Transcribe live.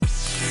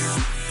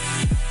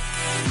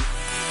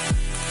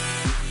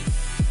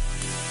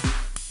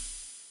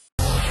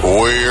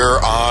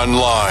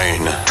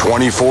online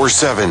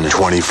 24/7.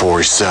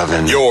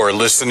 24/7. You're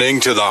listening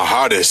to the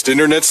hottest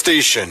internet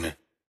station.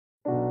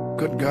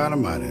 Good God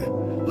Almighty.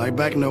 Like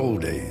back in the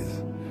old days.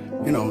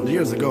 You know,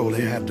 years ago,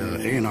 they had the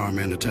A&R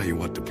men to tell you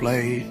what to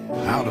play,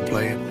 how to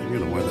play it, you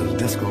know, whether it's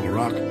disco or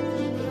rock.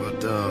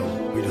 But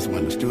we just went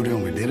in the studio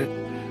and we did it.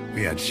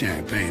 We had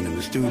champagne in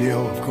the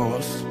studio, of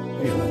course,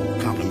 you know,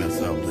 compliments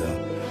of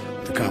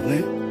the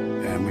company,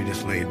 and we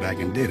just laid back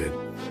and did it.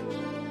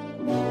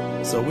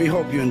 So we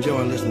hope you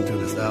enjoy listening to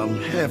this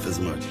album half as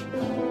much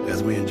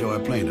as we enjoy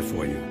playing it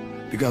for you,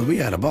 because we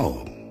had a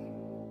ball.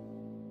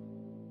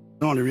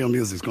 Only real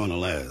music's gonna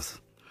last.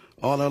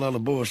 All that other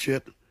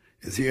bullshit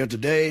is here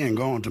today and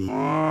gone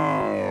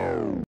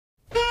tomorrow.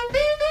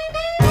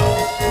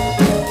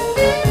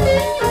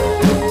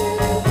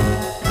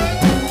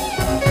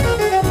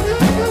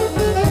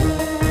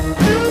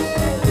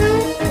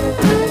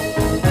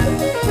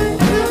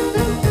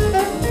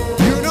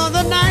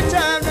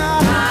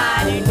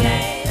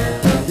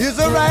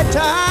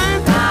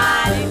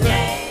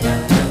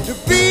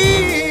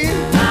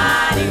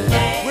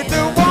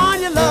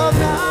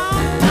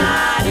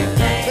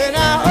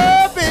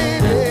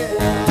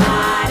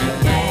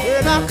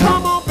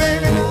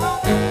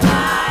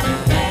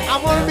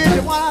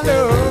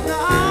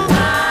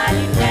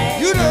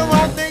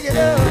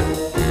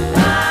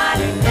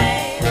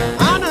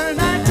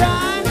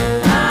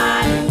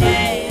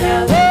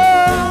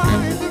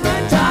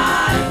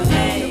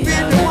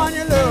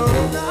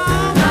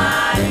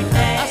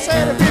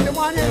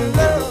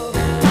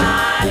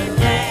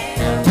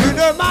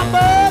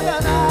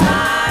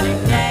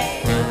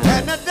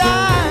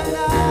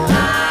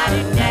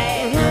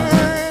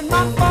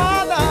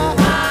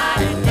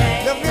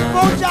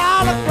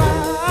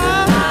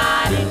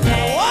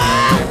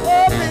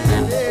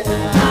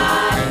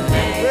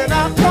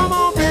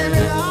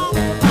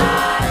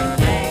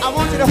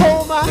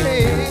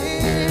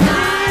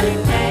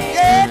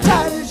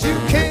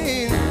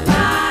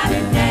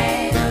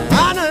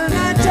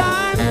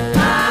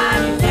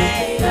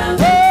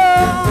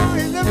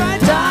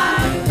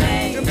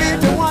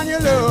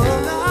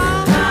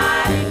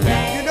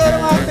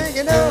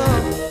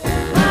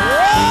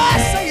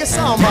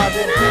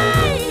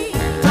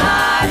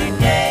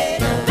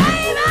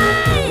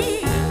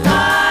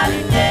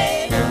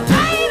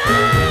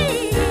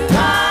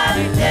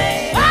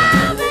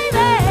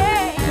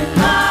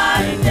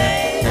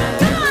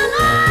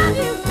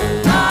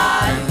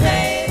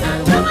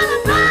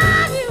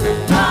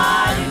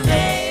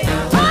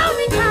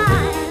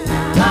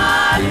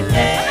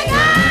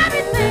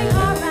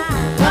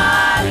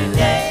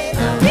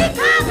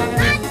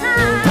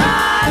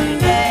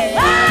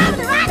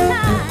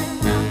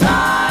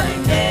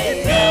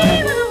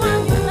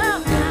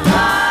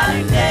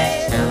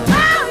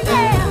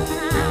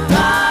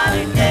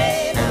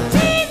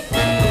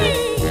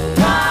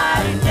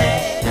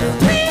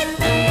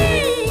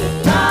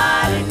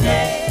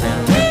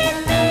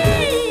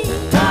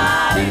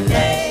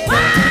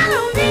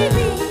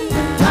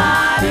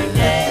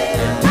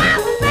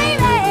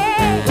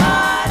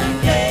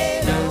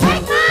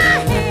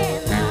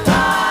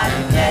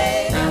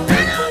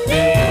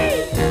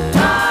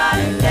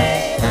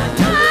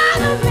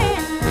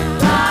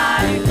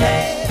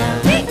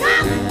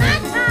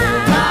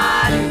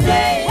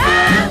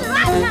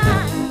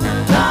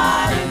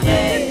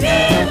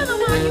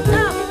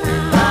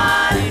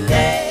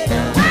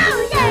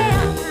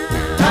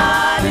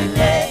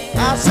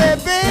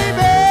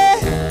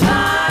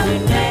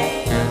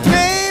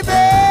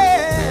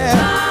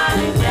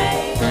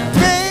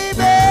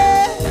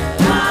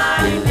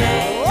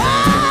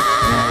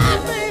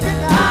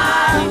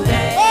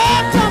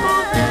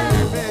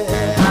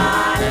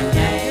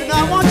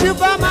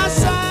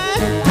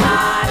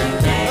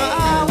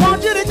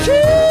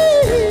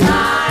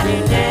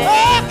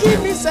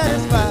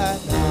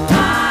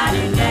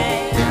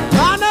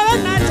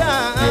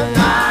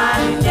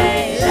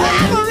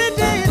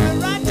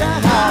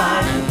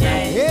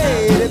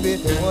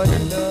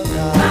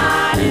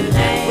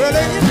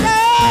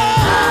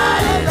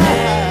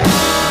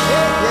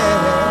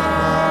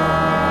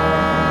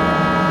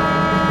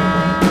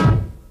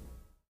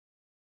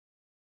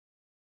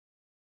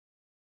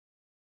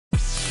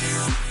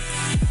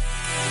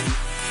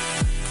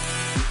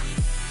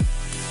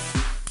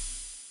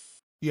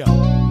 Yo.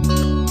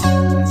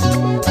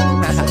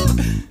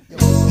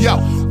 Yo,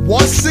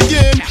 once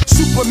again,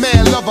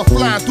 Superman lover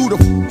flying through the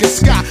fucking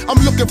sky. I'm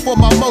looking for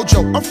my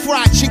mojo, I'm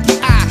fried chinky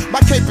eye.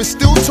 My cape is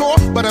still tall,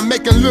 but I'm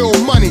making little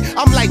money.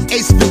 I'm like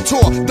Ace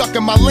Ventura,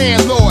 ducking my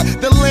landlord,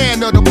 the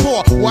land of the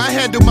poor. Where I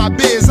handle my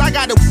biz, I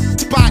got a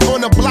spot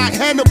on the block,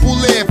 Hannibal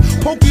live.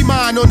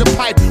 Pokemon on the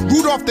pipe,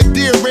 Rudolph the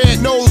deer,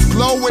 red nose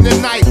glow in the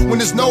night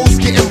when his nose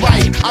getting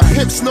right. I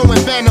pimp Snow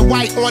and Vanna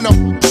White on a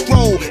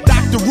stroll.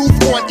 Dr. Roof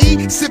on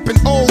E, sipping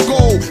old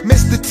gold.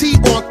 Mr. T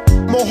on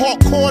Mohawk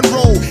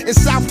cornrow in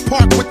South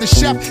Park with the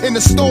chef in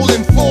the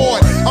stolen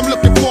Ford. I'm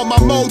looking for my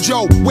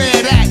mojo,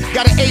 where that?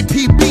 Got an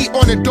APB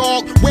on the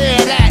dog,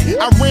 where that?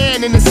 I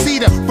ran in the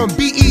cedar from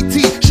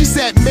BET. She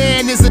said,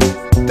 man is a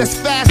that's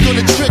fast on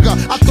the trigger.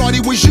 I thought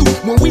he was you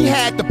when we had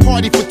had to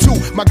party for two.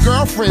 My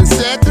girlfriend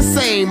said the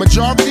same,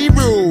 majority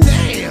rude.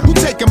 Damn. Who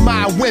taking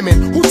my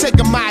women? Who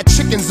taking my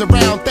chickens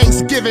around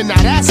Thanksgiving?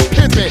 Now that's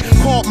pimpin'.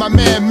 Called my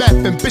man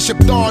Meth and Bishop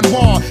Don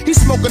Juan. He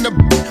smoking the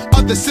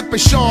other sipping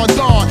Sean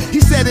Dawn. He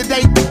said it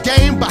ain't the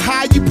game, but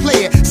how you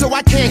play it. So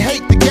I can't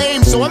hate the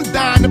game, so I'm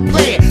dying to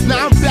play it.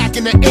 Now I'm back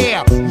in the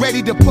air,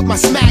 ready to put my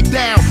smack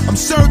down. I'm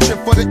searching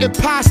for the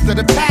imposter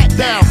to pat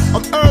down.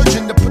 I'm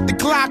urging to put the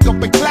Glock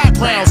up and clap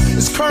rounds.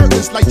 It's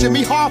curtains like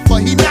Jimmy Hoffa,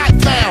 he not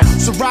found.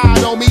 So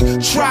ride on me,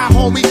 try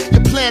homie.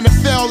 Your plan to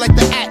fail like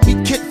the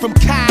Acme kid from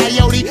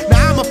Coyote.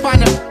 Now I'ma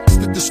find a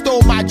that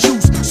stole my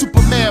juice.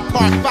 Superman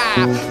Part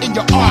 5 in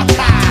your archive.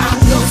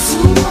 I'm your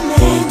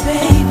Superman,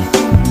 baby.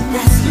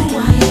 That's who I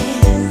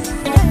am.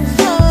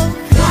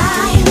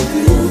 Flying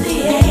through the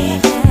air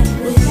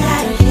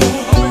without a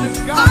head.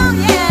 Oh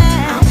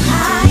yeah. I'm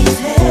high as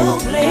hell,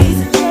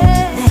 blazing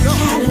that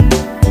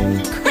caliber.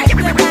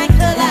 Kryptonite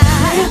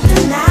collide.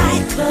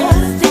 Kryptonite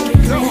club, sticky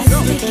green,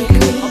 sticky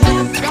green.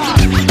 I'm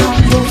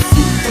your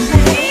Superman.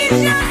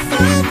 I'm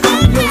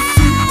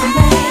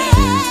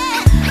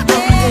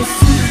your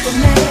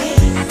Superman.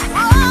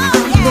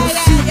 I'm your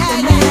Superman.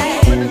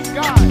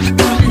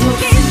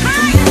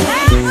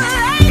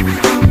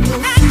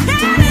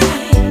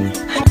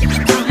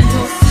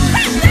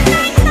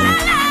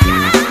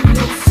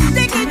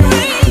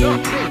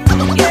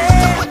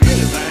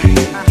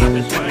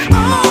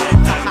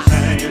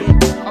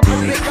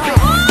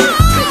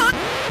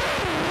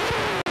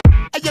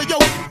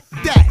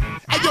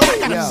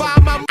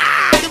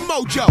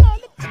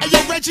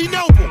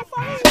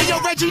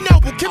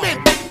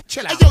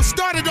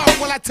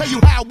 I tell you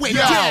how it went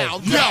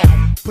down.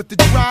 Put the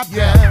drop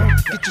down,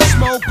 get your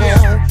smoke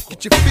on,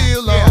 get your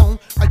feel on.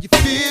 How you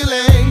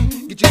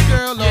feeling? Get your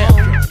girl on,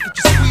 get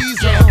your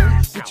squeeze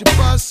on, get your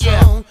buzz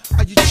on.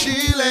 Are you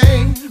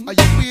chilling? Are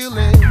you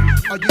feeling?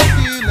 Are you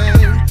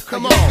feeling?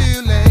 Come on,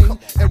 feeling?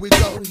 And we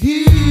go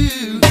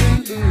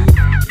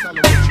Tell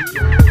them what you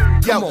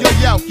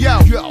do.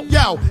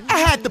 Yo, I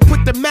had to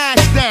put the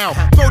mash down,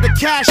 throw the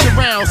cash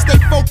around, stay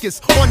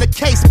focused on the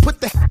case, put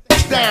the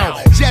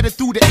down. Jetted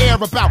through the air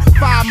about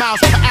 5 miles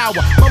per hour.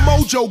 My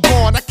mojo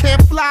gone, I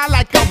can't fly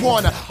like I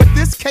wanna. But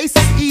this case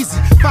is easy.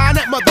 Find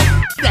that mother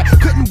that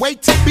couldn't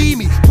wait to be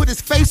me. Put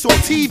his face on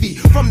TV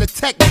from the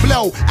tech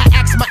blow. I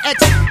asked my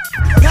ex,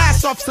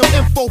 pass off some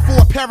info for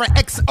a pair of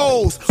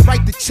XOs.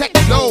 Write the check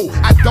low.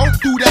 I don't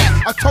do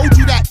that. I told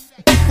you that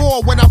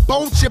before when I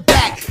boned your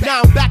back.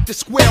 Now I'm back to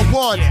square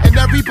one, and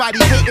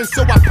everybody hating,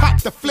 so I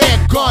popped the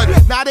flared gun.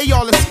 Now they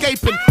all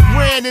escaping,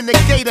 ran in the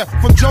gator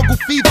from jungle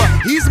fever.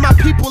 He's my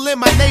people and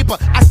my neighbor.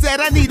 I said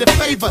I need a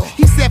favor.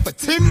 He said for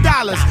 $10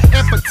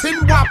 and for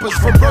 10 Whoppers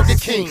from Burger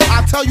King.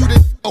 I'll tell you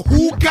the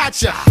who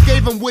gotcha.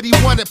 Gave him what he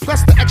wanted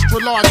plus the extra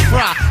large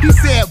fry. He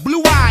said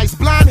blue eyes,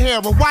 blonde hair,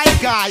 a white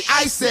guy.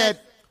 I said,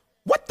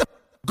 what the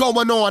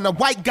going on? A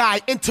white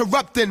guy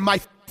interrupting my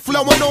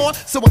flowing on,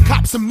 so I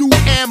copped some new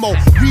ammo.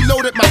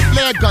 Reloaded my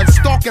flare gun,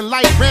 stalking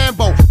like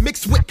Rambo,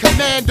 mixed with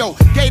commando.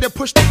 Gator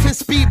pushed the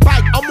 10-speed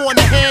bike, I'm on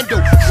the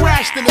handle.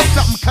 Crashed into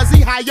something cause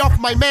he high off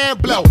my man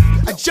blow.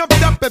 I jumped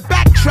up and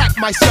backtracked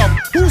myself.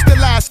 Who's the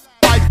last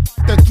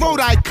the throat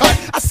I cut?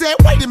 I said,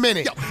 wait a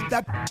minute. Yo,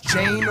 that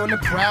Jane on the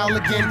prowl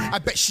again. I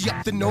bet she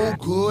up to no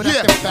good. I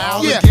can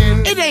foul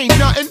again. It ain't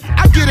nothing.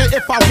 I get it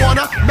if I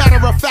wanna.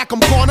 Matter of fact, I'm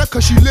gonna,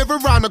 cause she live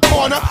around the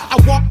corner.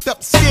 I walked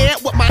up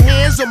scared with my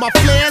hands on my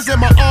flares and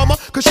my armor,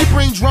 cause she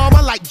bring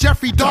drama like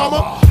Jeffrey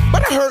Dahmer.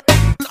 But I heard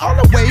all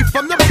the way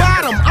from the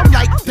bottom. I'm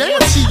like,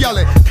 damn, she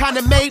yelling.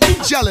 Kinda made me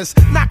jealous.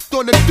 Knocked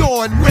on the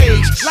door and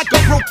raged like a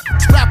broke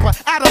rapper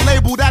at a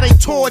label that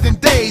ain't toured in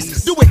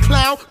days. Do it,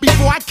 clown,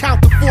 before I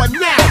count to 4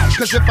 now.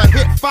 Cause if I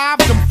hit 5,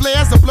 them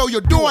flares will blow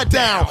your door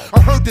down.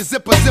 I heard the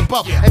zipper zip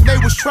up and they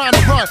was trying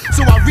to run,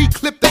 so I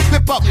re-clipped the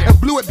clip up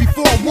and blew it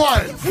before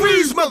 1.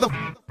 Freeze, mother.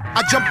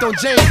 I jumped on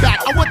Jane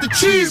back. I want the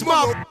cheese,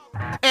 mother.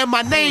 And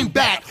my name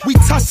back. We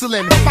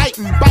tussling,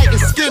 fighting, biting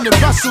skin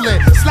and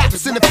rustling.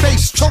 Slaps in the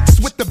face, chokes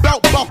with the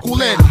belt buckle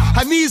in.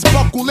 Her knees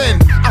buckle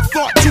in. I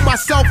thought to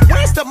myself,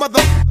 where's the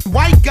mother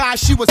white guy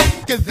she was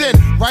f***ing then?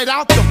 Right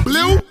out the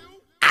blue?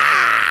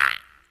 Ah!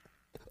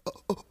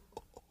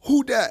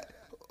 Who that?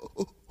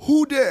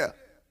 Who there?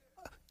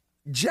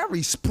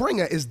 Jerry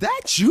Springer, is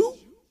that you?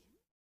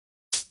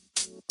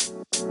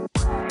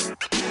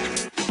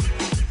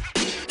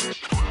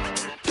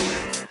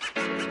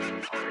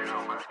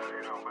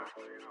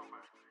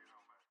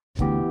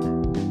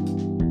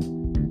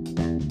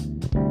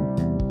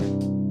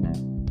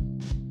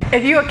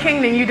 If you're a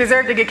king, then you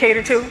deserve to get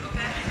catered to.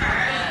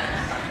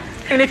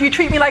 And if you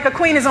treat me like a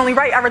queen, it's only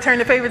right I return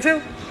the favor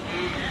too.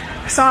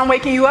 So I'm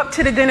waking you up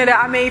to the dinner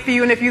that I made for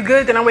you, and if you're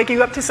good, then I'm waking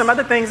you up to some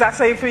other things I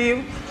saved for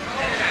you.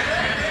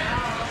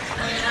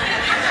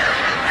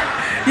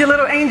 Your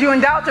little angel in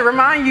doubt to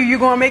remind you you're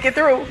going to make it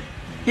through.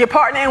 Your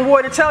partner in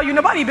war to tell you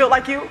nobody built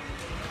like you.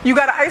 You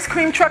got an ice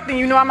cream truck, then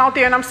you know I'm out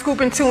there and I'm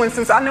scooping too, and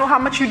since I know how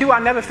much you do, I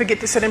never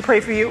forget to sit and pray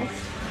for you.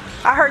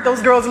 I heard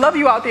those girls love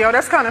you out there. Oh,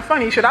 that's kind of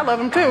funny. Should I love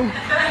them too?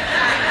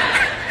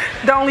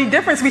 The only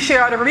difference we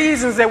share are the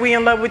reasons that we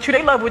in love with you.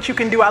 They love what you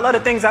can do. I love the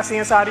things I see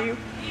inside of you.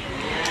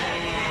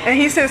 And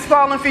he says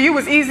falling for you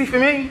was easy for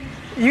me.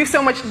 You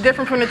so much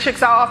different from the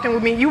chicks I often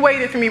would meet. You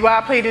waited for me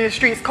while I played in the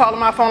streets, calling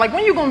my phone like,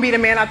 when you gonna be the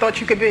man I thought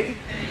you could be?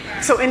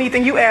 So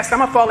anything you ask, I'm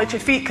gonna fall at your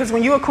feet, because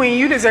when you're a queen,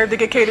 you deserve to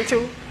get catered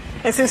to.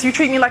 And since you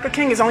treat me like a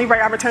king, it's only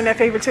right I return that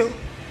favor too.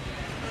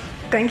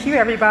 Thank you,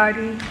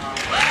 everybody.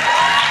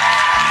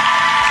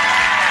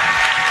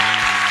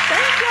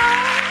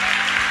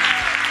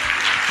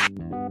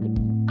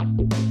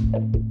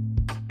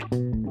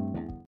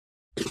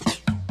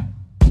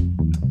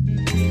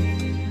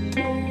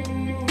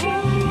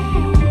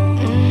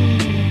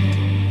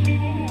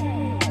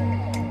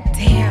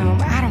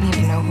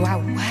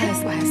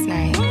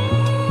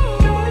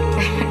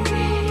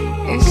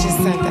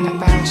 Something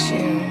about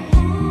you.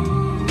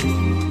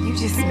 You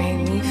just made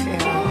me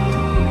feel.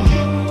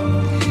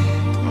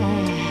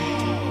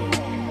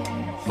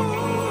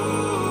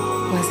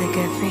 Was it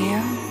good for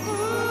you?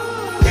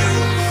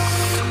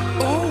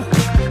 Oh,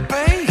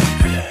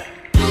 baby.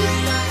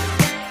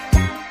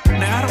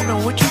 Now I don't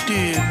know what you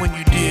did when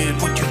you did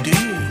what you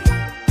did,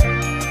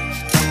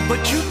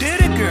 but you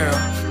did it, girl.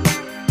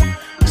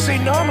 See,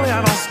 normally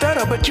I don't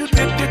stutter, but you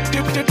did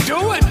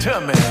do it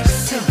to me.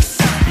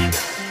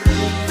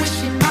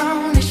 Wishing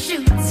on a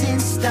shooting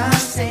star,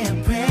 say a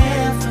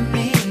prayer for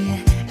me,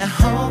 and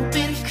hope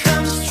it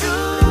comes true.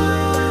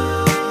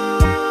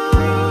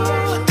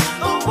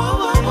 Oh, whoa,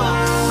 whoa,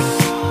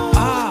 whoa.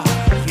 Ah,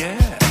 yeah.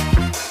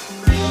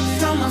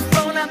 Throw my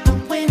phone out the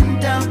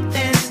window,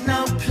 there's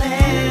no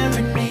player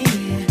in me.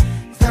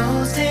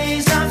 Those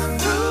days are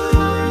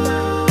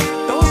through.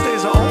 Those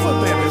days are over,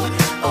 baby.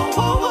 Oh,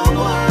 whoa, whoa,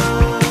 whoa.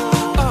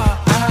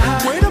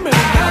 Wait a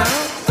minute now.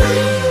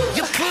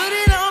 You put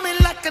it on me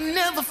like I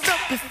never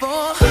felt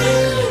before.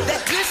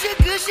 That gushy,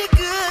 gushy,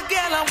 good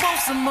girl, I want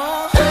some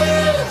more.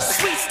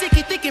 Sweet,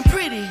 sticky, thick and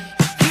pretty.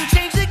 You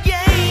changed the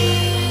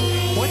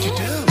game. What'd you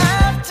do?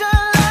 After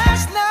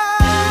last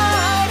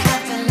night,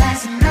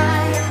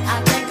 I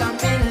think I'm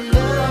in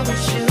love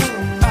with you.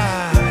 I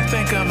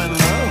think I'm in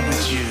love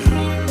with you.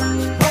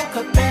 Woke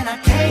up and I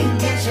can't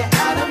get you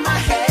out of my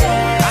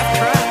head.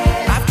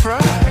 I've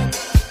tried.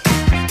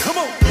 Come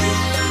on.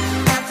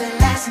 After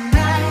last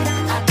night,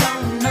 I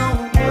don't know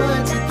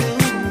what to do.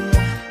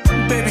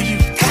 Baby, you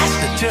got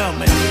to tell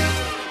me.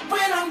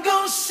 When I'm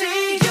gonna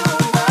see you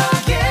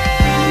again.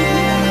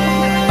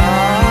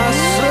 Ah,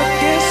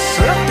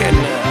 suck it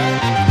now.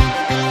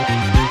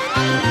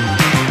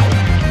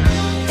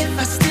 If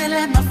I still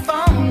had my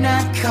phone,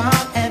 I'd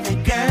call every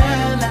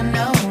girl I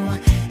know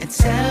and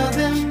tell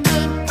them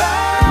goodbye.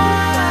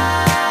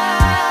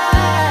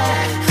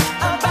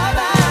 Oh,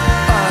 bye-bye.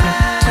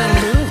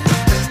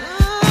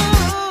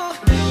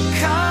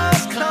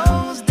 Cars,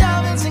 clothes,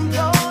 diamonds and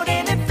gold.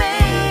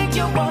 Anything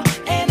you want,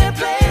 any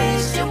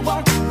place you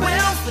want,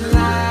 we'll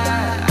fly.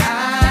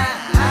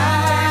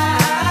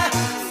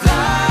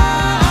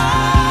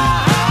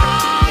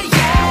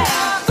 Yeah.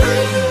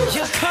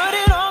 You put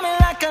it on me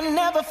like I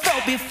never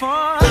felt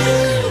before.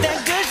 That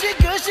gushy,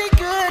 gushy,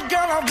 good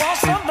girl, I want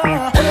some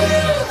more.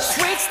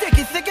 Sweet,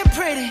 sticky, thick and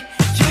pretty.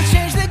 You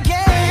changed the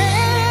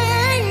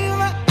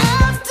game.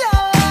 After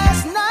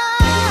last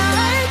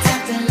night,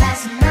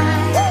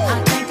 I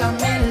think I'm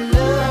in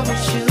love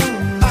with you.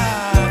 I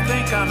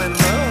think I'm in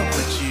love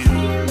with you.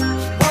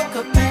 Woke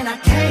up and I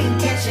can't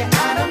get you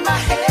out of my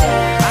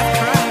head.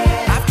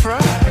 I've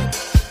tried.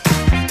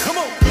 Come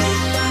on.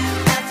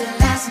 After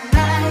last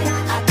night,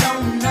 I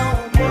don't know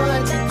what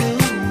to do.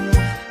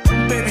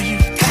 Baby, you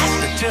got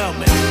to tell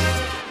me.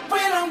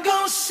 When I'm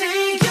gonna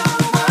see you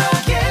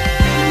again.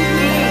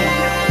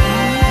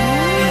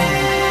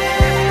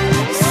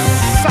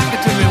 Suck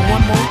it to me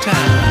one more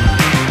time.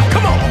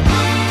 Come on.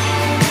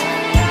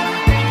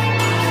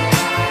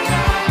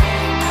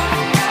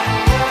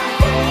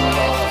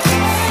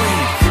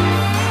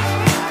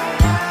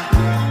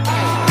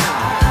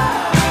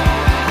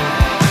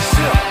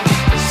 Silk,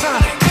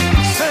 Sonic,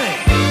 sing.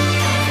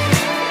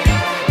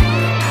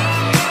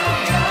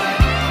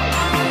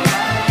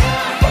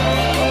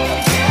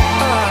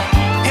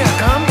 Here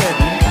come,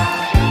 baby.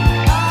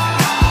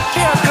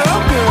 Here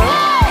come, girl.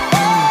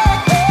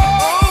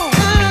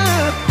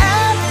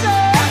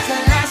 After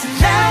last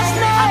night,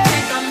 I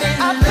think I'm in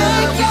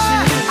love with you.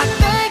 I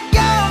think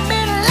I'm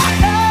in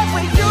love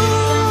with you.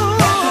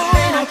 Woke up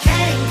and I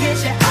can't get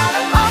you out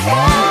of my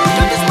head.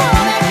 This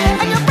morning,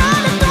 and you're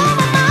running through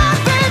my mind,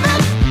 baby.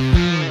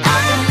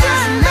 After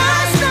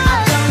last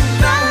night, I don't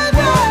know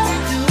what to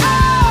do.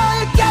 Oh,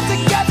 you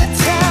got to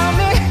tell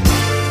me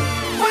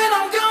when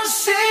I'm gonna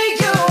see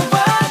you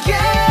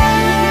again.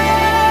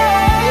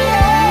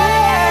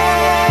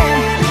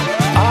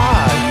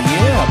 Ah,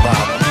 yeah,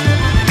 Baba.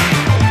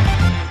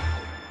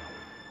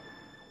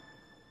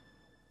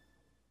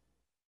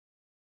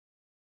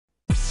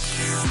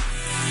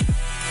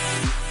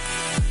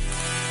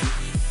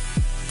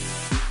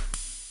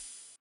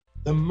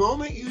 The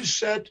moment you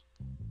set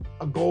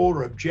a goal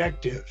or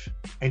objective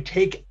and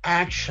take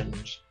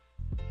actions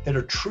that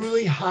are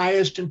truly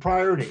highest in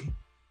priority,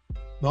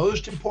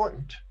 most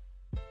important,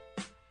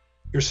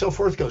 your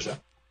self-worth goes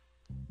up.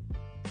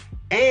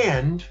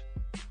 And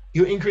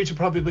you increase the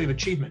probability of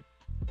achievement.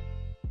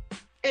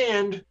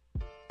 and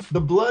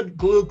the blood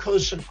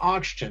glucose and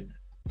oxygen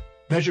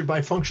measured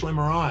by functional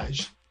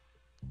MRIs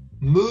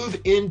move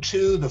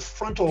into the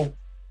frontal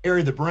area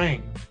of the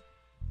brain,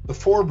 the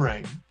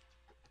forebrain,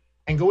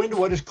 and go into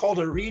what is called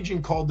a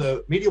region called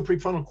the medial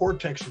prefrontal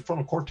cortex and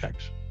frontal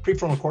cortex,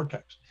 prefrontal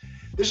cortex.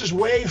 This is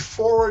way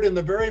forward in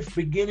the very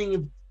beginning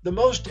of the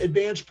most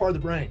advanced part of the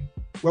brain,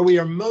 where we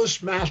are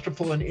most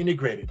masterful and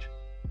integrated,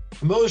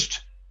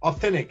 most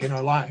authentic in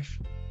our life.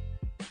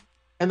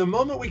 And the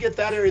moment we get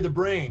that area of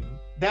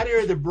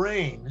the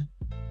brain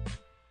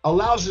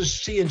allows us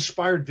to see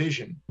inspired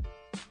vision.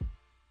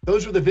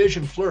 Those with a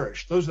vision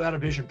flourish, those without a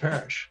vision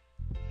perish.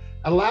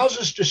 Allows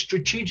us to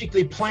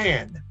strategically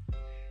plan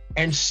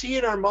and see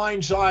in our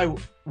mind's eye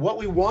what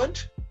we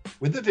want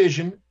with the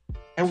vision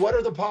and what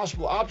are the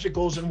possible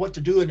obstacles and what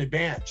to do in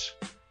advance.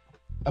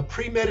 A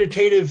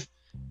premeditative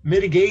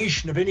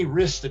mitigation of any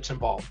risk that's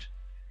involved.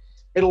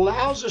 It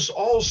allows us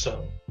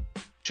also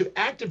to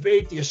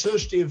activate the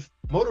associative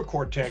motor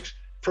cortex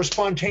for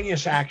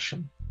spontaneous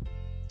action.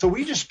 So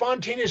we just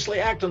spontaneously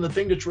act on the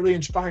thing that's really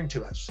inspiring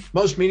to us,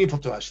 most meaningful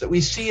to us, that we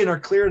see in our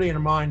clearly in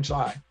our mind's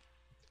eye.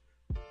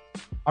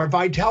 Our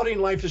vitality in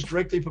life is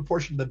directly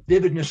proportional to the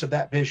vividness of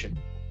that vision.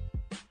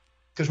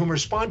 Because when we're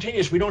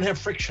spontaneous, we don't have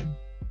friction.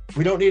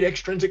 We don't need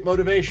extrinsic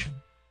motivation.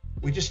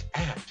 We just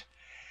act.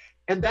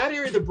 And that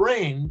area of the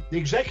brain, the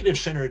executive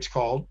center it's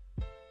called,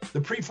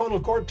 the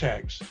prefrontal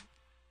cortex,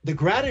 the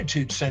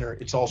gratitude center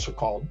it's also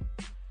called,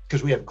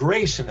 because we have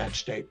grace in that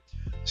state,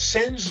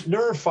 sends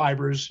nerve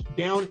fibers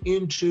down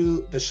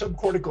into the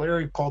subcortical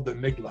area called the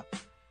amygdala.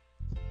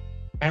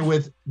 And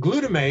with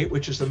glutamate,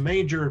 which is the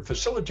major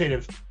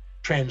facilitative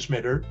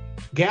transmitter,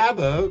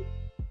 GABA,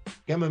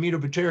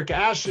 gamma-aminobutyric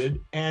acid,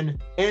 and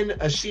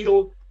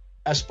N-acetyl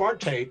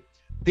aspartate,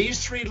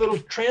 these three little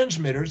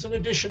transmitters, in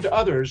addition to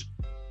others,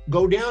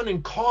 go down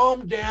and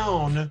calm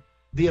down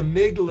the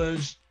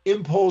amygdala's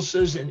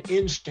impulses and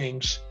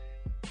instincts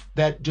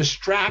that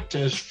distract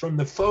us from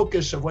the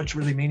focus of what's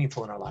really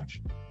meaningful in our life.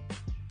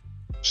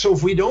 So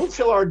if we don't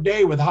fill our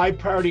day with high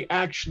priority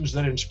actions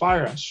that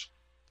inspire us,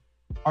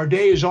 our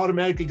day is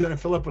automatically going to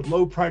fill up with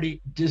low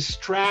priority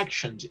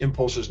distractions,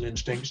 impulses, and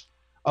instincts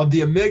of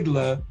the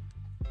amygdala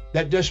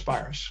that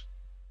disinspire us.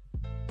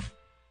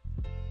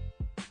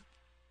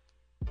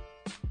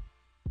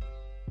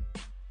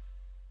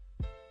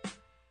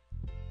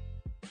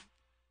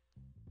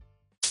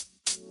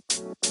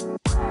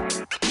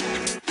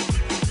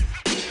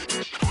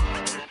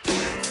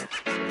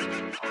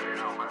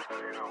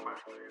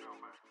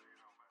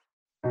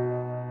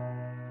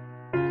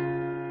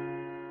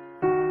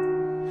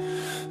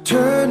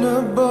 Turn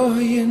a boy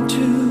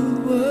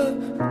into a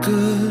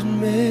good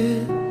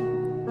man.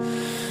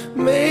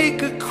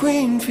 Make a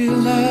queen feel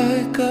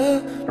like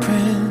a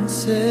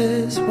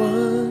princess.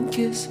 One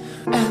kiss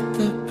at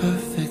the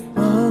perfect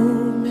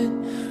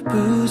moment.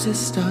 Bruises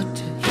start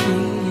to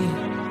heal.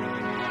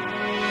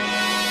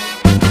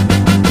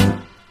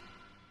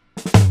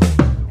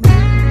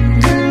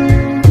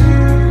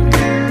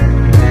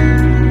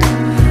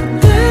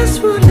 That's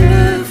what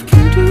love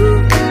can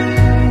do.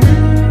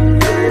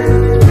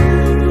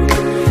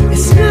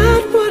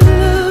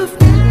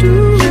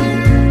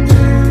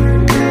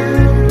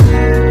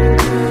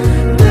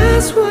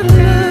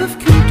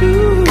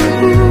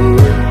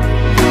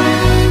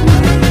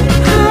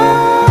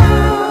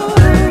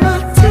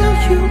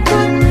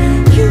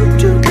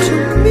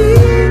 To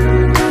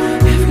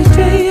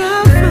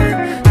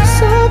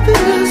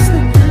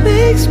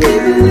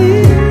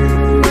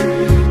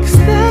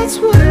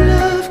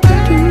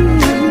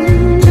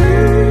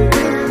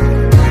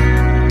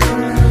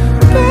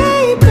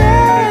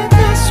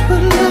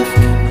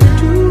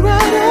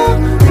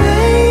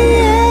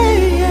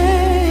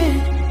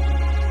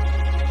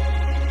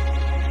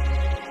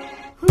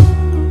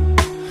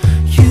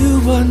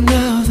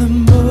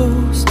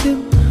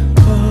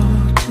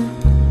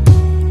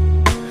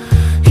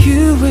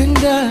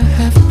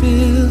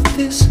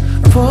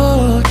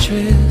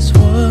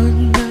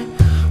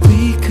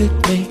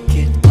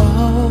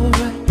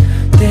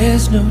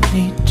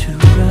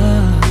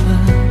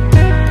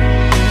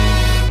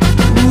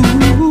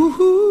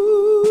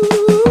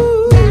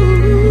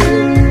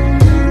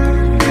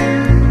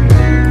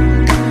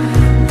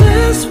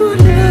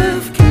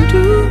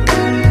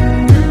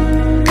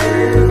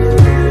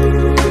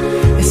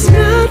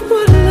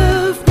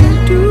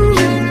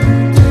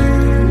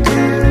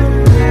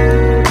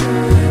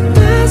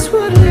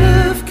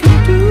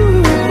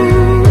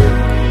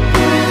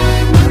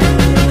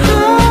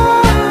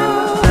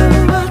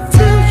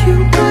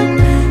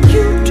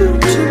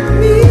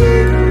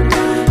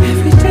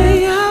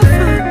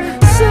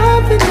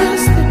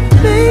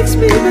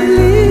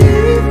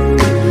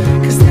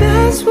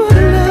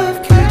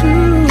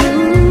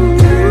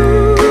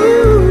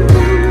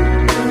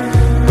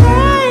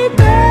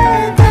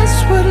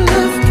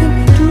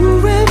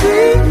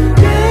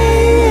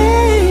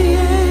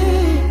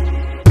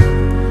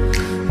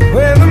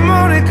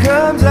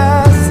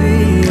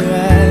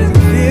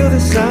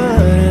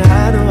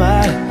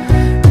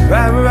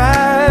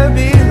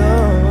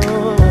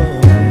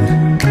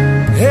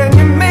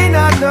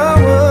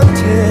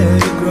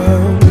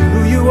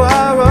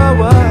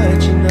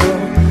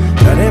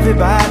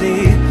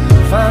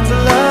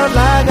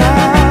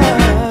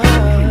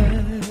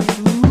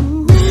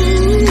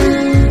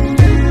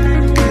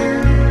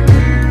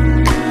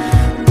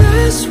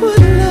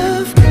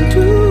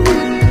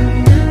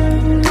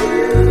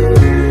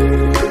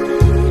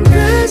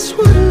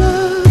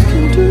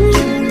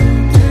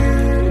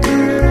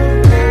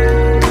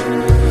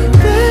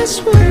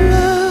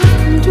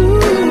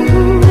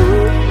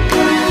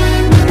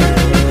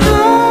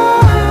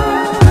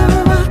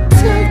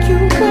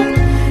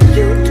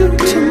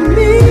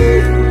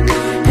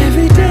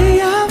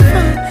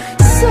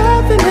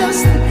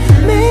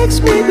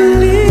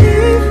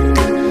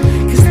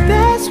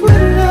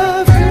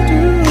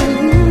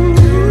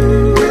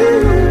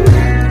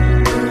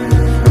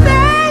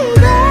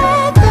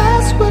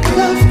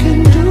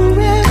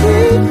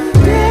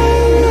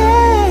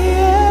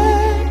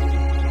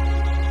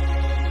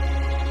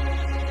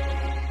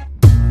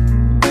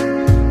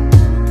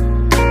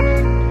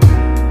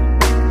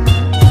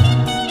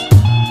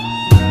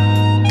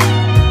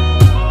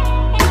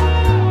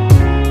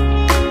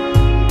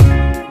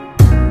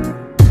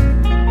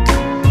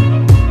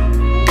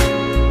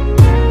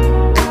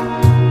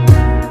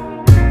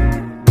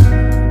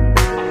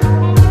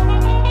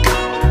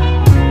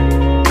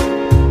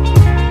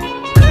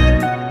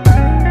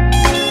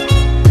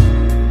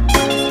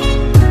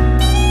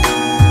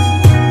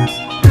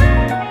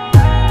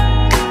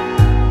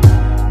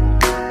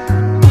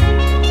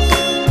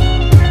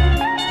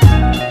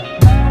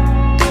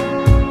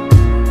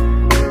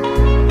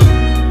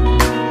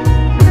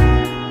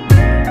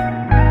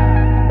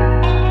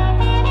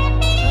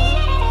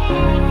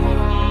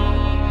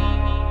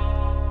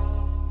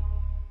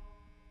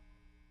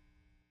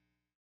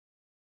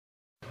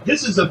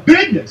This is a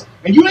business,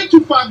 and you ain't too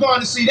far gone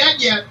to see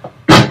that yet.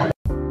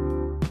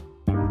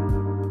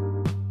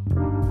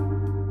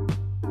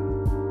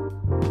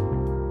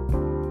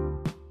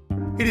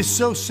 It is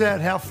so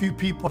sad how few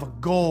people have a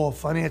goal of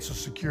financial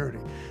security.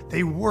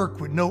 They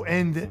work with no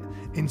end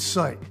in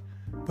sight.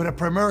 But at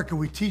Primerica,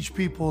 we teach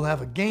people to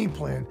have a game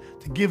plan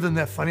to give them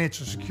that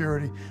financial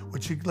security,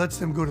 which lets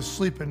them go to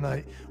sleep at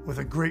night with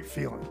a great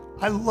feeling.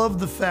 I love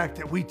the fact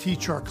that we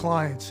teach our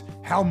clients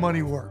how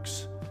money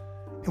works.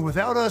 And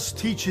without us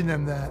teaching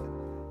them that,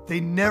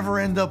 they never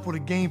end up with a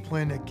game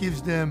plan that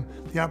gives them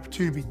the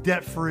opportunity to be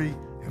debt-free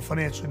and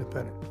financially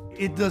independent.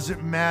 It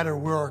doesn't matter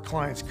where our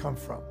clients come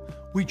from.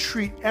 We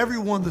treat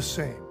everyone the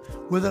same,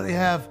 whether they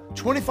have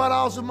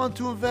 $25 a month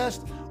to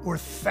invest or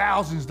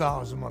thousands of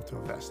dollars a month to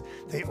invest.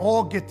 They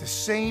all get the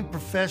same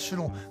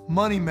professional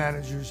money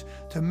managers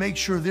to make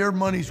sure their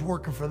money's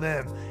working for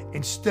them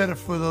instead of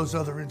for those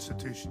other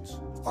institutions.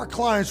 Our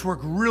clients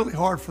work really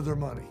hard for their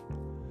money.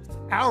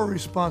 Our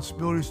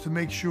responsibility is to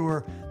make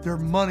sure their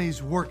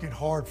money's working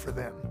hard for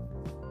them.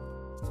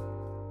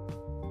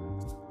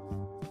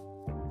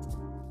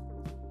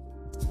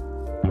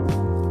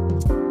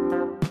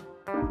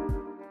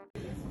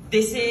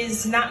 This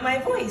is not my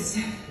voice.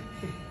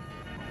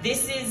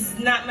 This is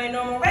not my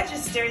normal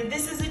register.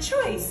 This is a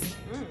choice.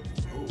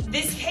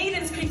 This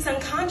cadence creeps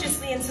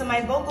unconsciously into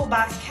my vocal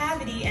box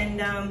cavity, and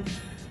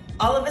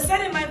all of a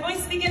sudden my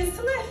voice begins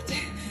to lift.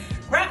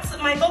 Wraps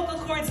up my vocal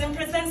cords and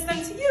presents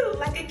them to you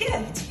like a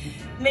gift,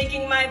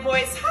 making my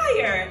voice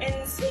higher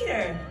and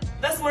sweeter,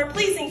 thus more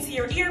pleasing to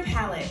your ear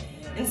palate,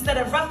 instead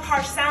of rough,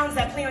 harsh sounds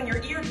that play on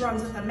your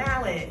eardrums with a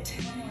mallet.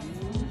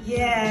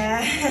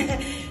 Yeah,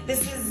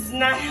 this is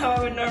not how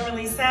I would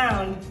normally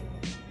sound.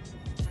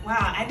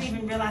 Wow, I didn't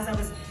even realize I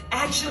was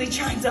actually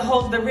trying to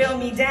hold the real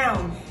me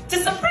down, to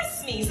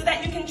suppress me so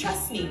that you can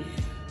trust me.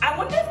 I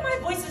wonder if my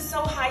voice is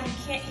so high you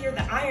can't hear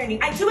the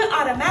irony. I do it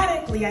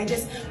automatically. I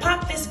just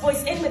pop this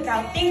voice in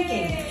without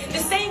thinking. The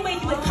same way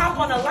you would pop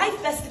on a life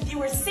vest if you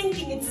were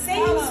sinking. It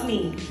saves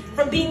me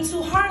from being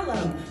too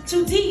Harlem,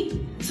 too deep,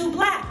 too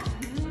black.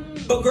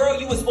 But girl,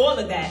 you was all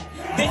of that.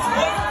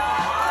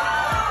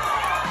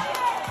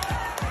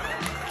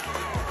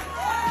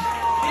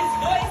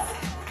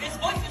 This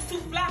voice is too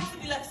flat to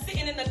be left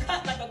sitting in the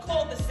cut like a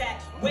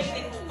cul-de-sac,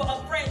 waiting for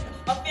a friend,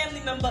 a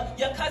family member,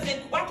 your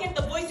cousin. Why can't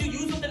the voice you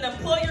use with an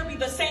employer be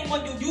the same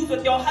one you use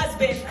with your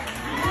husband?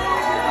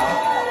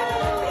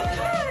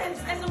 Because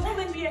as a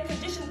woman, we are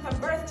conditioned from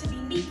birth to be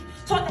meek,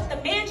 taught that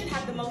the man should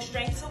have the most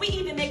strength, so we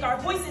even make our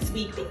voices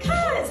weak.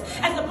 Because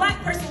as a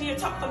black person, we are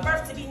taught from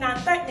birth to be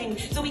non-threatening,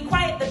 so we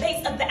quiet the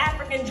bass of the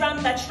African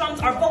drum that strums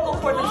our vocal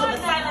cords until the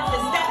silence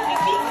is deafening.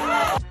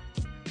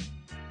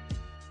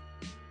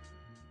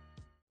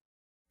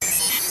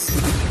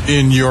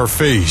 In your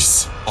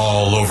face,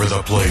 all over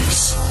the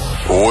place.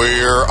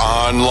 We're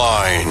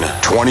online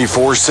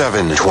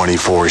 24/7.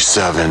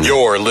 24/7.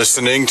 You're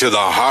listening to the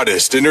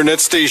hottest internet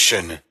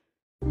station.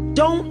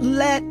 Don't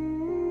let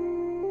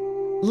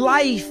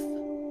life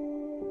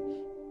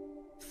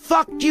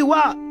fuck you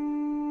up.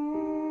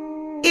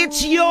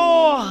 It's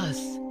yours.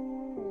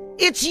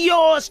 It's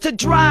yours to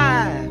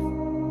drive.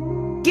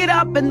 Get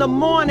up in the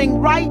morning,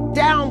 write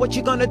down what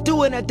you're gonna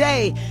do in a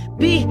day.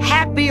 Be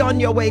happy on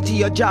your way to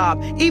your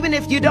job, even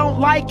if you don't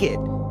like it.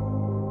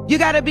 You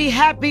gotta be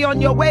happy on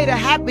your way to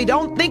happy.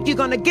 Don't think you're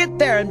gonna get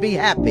there and be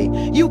happy.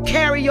 You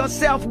carry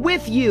yourself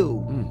with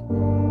you.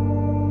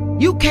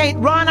 You can't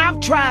run. I've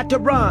tried to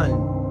run.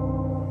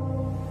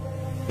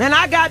 And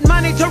I got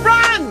money to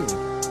run.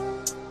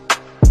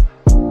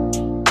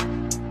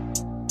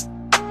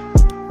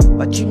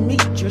 But you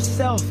meet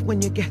yourself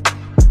when you get there.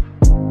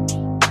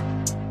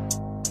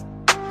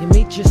 You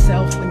meet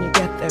yourself when you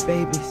get there,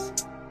 babies.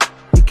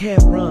 You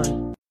can't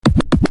run.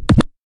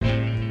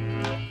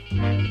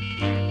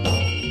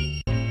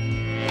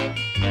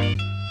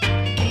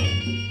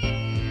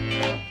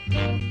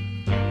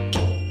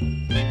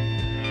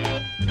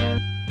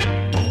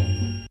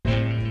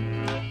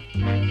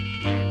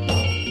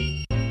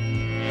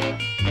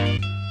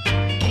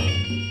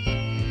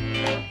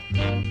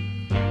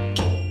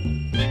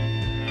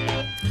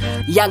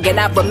 Young and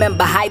I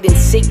remember hide and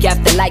seek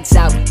after lights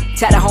out.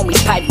 Tell the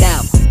homies pipe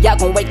down. Y'all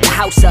gon' wake the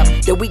house up,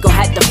 then we gon'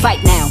 have to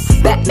fight now.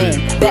 Batman,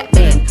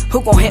 Batman,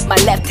 who gon' hit my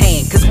left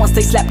hand? Cause once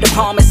they slap the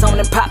palm, it's on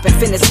and pop and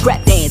finna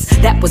scrap dance.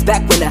 That was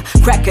back when the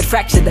crack had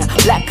fractured the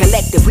black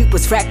collective. We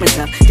was fragments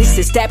of this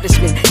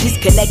establishment,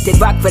 disconnected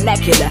rock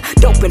vernacular.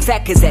 Dope and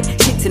fat that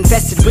shit's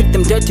infested with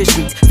them dirty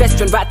streets.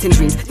 Festering rotten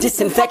dreams,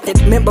 disinfected.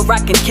 Remember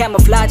rocking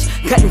camouflage,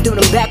 cutting through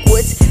them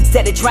backwoods.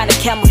 Instead of trying to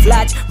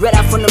camouflage, red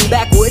out from them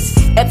backwoods.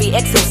 Every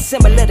exo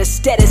similar to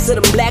status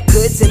of them black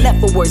hoods. And left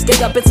for words,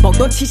 dig up and smoke,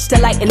 don't teach the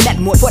light in that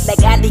more. Fought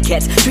like alley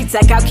cats, streets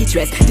like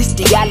Alcatraz. This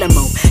the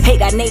Alamo,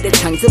 hate our native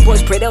tongues. The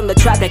boys prayed on the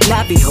tribe like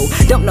Navajo.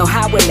 Don't know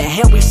how in the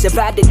hell we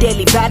survived the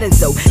daily violence.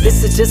 So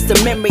this is just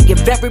a memory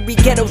of every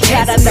ghetto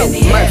child I know.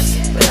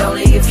 Mercy, but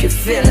only if you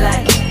feel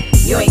like.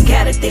 You ain't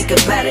gotta think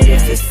about it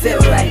if it feel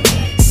right.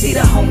 See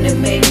the home that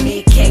made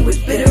me came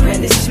with bitter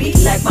and it's sweet.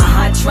 Like my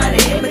heart trying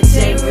to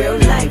imitate real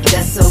life.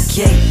 That's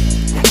okay,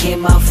 I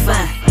came out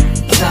fine.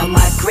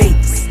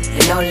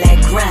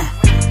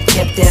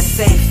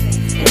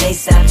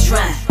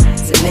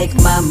 make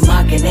my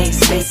mark in a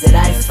space that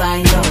I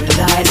find no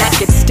love. And I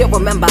can still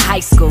remember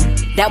high school.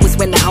 That was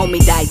when the homie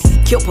died,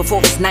 killed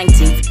before his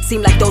 19th.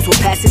 Seemed like those were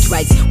passage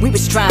rights. We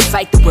was trying to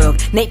fight the world.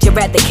 Nature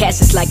at the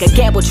cash is like a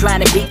gamble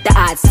trying to beat the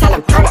odds. Tell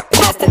him,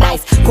 pass the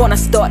dice. Corner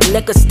store,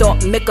 liquor store,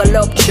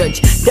 Michelob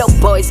church. Dope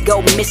boys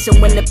go missing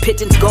when the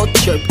pigeons go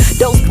chirp.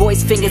 Those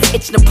boys' fingers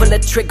itching to pull a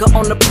trigger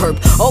on the perp.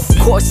 Of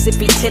course,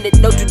 if he tended,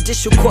 no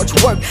judicial courts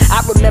work.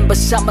 I remember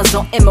summers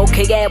on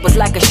MOKA was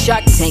like a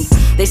shark tank.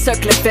 They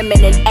circling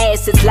feminine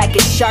asses like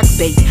it's shark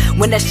bait.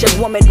 When a young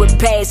woman would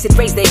pass, it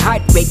raised their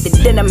heart rate. The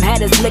denim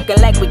had us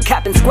looking like we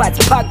copping squats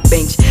park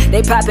bench.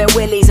 They popping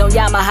willies on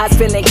Yamahas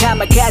feeling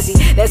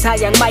kamikaze. That's how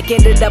young Mike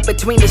ended up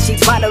between the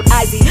sheets, followed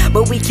Izzy.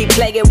 But we keep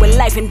playing with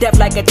life and death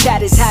like a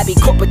childish hobby.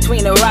 Caught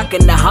between a rock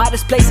and the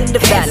hardest place in the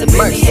valley.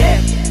 Mercy.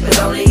 But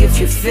only if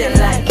you feel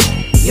like.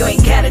 You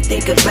ain't gotta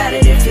think about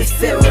it if it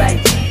feel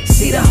right.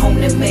 See, the home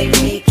that made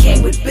me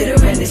came with bitter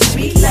and it's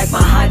sweet. Like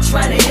my heart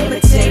trying to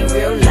imitate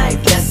real life.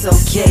 That's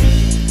okay,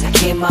 I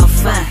came out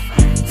fine.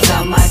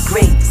 Found my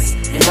greats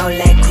and all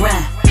that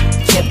grind.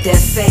 Kept that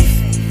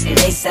faith and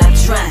they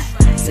stopped trying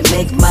to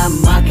make my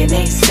mark in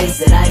a space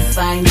that I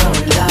find no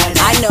love.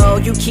 I know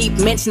you keep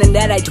mentioning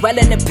that I dwell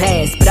in the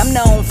past, but I'm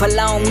known for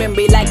long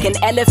memory like an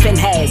elephant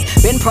has.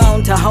 Been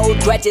prone to hold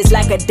grudges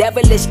like a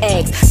devilish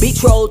ex.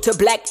 Betrothed to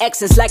black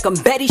exes like I'm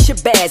Betty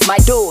Shabazz. My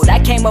dude, I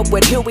came up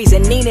with Hueys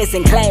and Ninas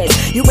in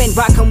class. You ain't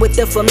rocking with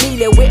the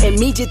familiar, we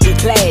immediately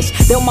clash.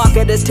 They'll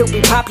market us till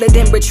we popular,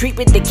 then retreat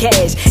with the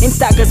cash. And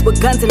stock us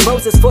with guns and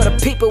roses for the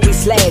people we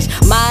slash.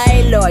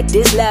 My lord,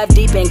 this love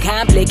deep and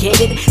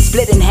complicated.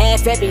 Split in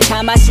half every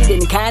time I see it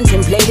and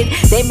contemplated.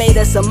 They made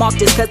us a mark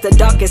just cause the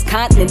darkest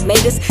continent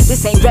made us.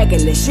 This ain't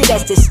regular shit,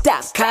 that's just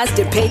stop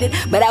constipated.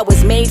 But I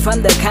was made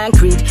from the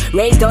concrete,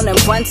 raised on them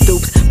front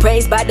stoops,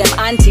 praised by them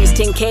aunties,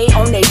 10K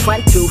on they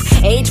front tooth.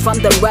 Aged from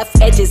the rough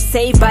edges,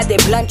 saved by their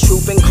blunt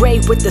truth.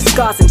 Engraved with the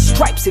scars and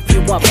stripes if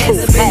you want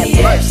proof.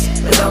 Have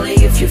mercy, but only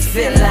if you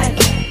feel like.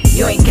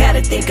 You ain't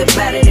gotta think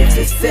about it if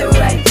it feel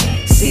right.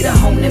 See, the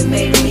home that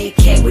made me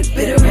came with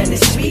bitter and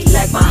it's sweet.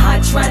 Like my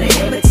heart trying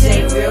to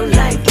imitate real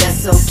life.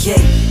 That's okay,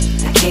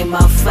 I came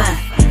out fine.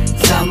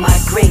 Found my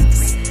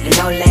greats and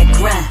all that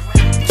grind.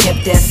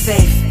 Kept that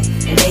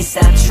faith and they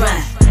stopped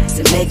trying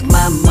to make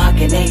my mark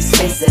in a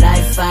space that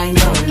I find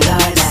no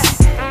Lord.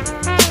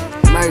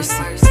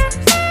 Mercy,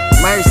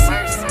 mercy,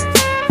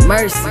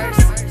 mercy.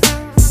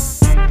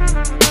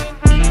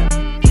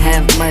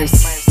 Have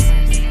mercy.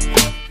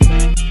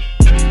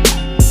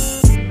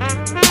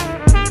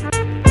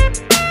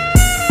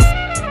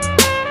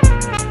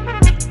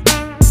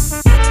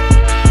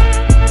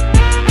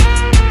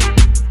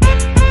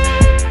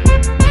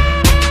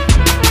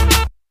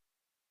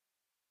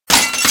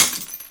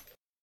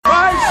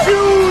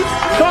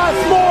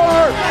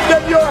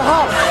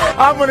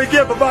 I'm gonna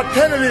give about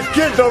 10 of these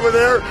kids over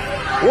there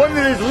one of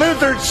these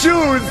lizard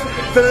shoes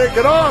so they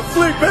can all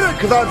sleep in it,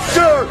 because I'm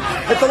sure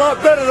it's a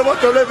lot better than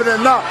what they're living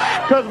in now.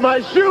 Because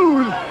my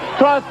shoes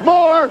cost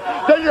more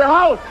than your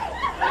house.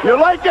 You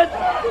like it?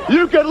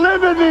 You can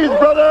live in these,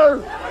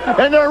 brother,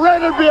 and they're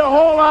ready to be a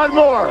whole lot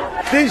more.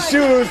 These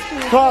shoes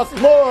cost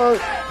more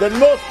than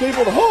most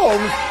people's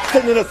homes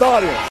sitting in this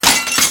audience.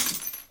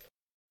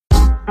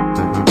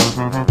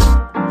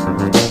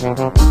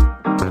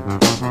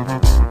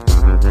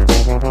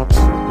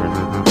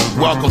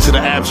 Welcome to the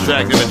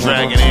Abstract and the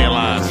Dragon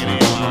Airlines.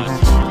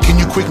 Can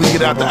you quickly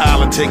get out the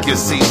aisle and take your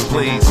seats,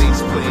 please?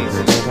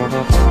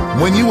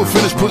 When you are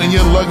finished putting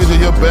your luggage and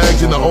your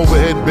bags in the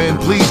overhead bin,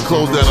 please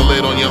close down the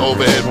lid on your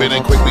overhead bin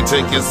and quickly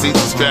take your seats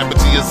and strap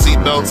into your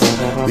seatbelts,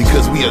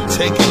 because we are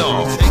taking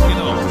off.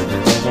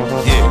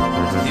 Yeah.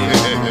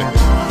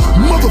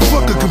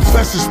 Motherfucker,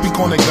 confess it, speak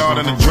on it, God,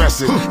 and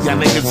address it. Y'all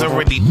niggas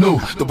already knew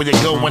the way they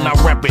go when I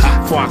rep it.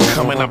 Before I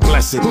come and I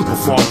bless it,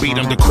 before I beat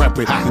them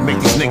decrepit, and make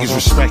these niggas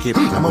respect it.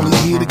 I'm only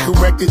here to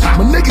correct it.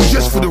 My niggas,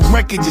 just for the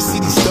record, you see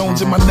these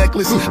stones in my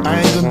necklace?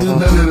 I ain't gonna do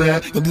none of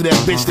that. Gonna do that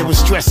bitch that was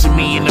stressing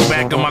me in the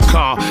back of my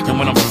car. And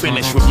when I'm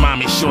finished with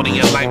mommy, shorty,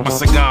 you like my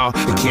cigar.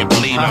 They can't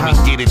believe how we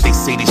did it. They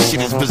say this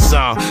shit is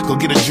bizarre. Go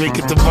get a drink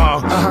at the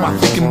bar. While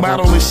thinking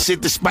about all this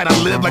shit, despite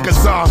I live like a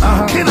czar.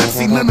 Cannot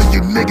see none of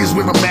you niggas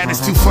where my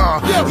madness too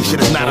far. This shit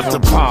is not up to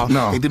par.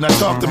 They do not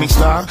talk to me,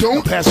 star.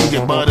 Don't pass me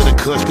your bud of the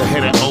kush. Go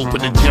ahead and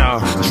open the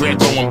jar. Dread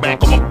going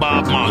back on my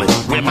Bob Marley.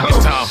 Where my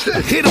guitar?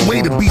 Hit a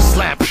way to be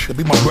slapped. To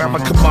be my brother,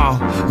 come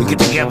on. We get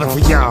together for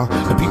y'all.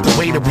 To beat the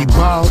way to be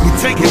ball. We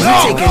take it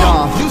off. We take it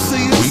off. You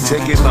see it? We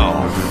take it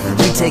off.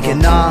 We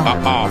taking off.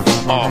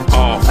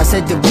 Off. I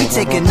said that we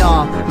taking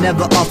off.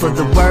 Never off of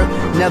the work.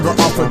 Never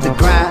off of the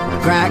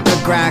grind. Grind.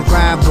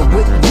 But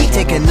we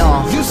taking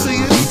off. You see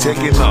it? We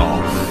taking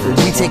off.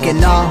 We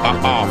taking off.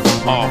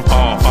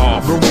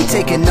 Off. But we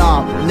taking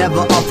off. Never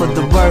off of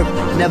the work.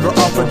 Never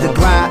off of the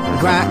grind.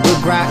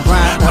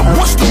 Now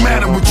what's the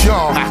matter with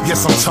y'all?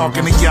 Yes, I'm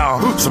talking to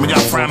y'all. Some of y'all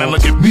frown and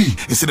look at me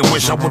instead of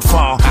wish I would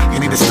fall. You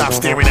need to stop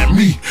staring at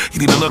me. You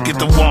need to look at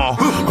the wall,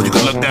 or you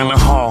can look down the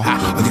hall,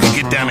 or you you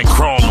can get down and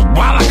crawl. And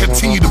while I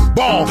continue to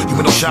ball, you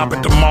better shop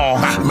at the mall.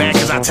 Mad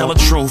cause I tell the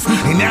truth.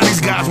 And now these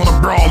guys wanna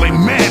brawl. They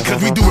mad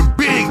cause we do it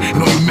big.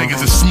 And all you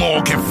niggas is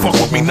small, can't fuck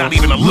with me, not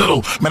even a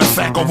little. Matter of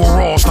fact,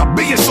 overall, stop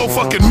being so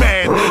fucking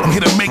mad. I'm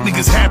here to make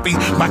niggas happy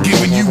by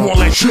giving you all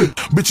that shit.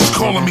 Bitches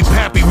calling me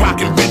pappy,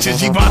 rocking bitches,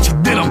 Givenchy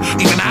did them.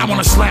 Even I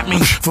wanna slap me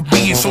for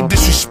being so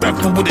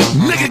disrespectful with it.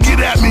 Nigga, get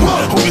at me.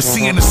 Hope you're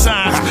seeing the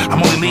signs.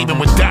 I'm only leaving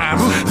with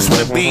dimes. This what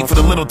it be for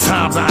the little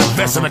times I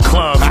invest in the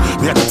clubs.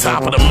 We at the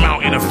top of the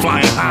mountain and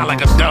flying high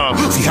like a dove.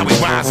 See how we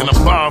rising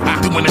above,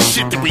 doing the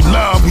shit that we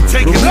love. We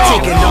taking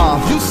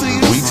off. You see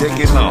us? We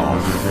taking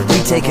off.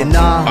 We taking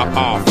off.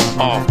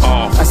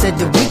 Off. I said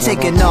that we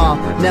taking off.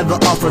 Never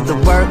off of the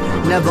work,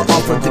 never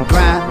off of the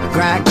grind.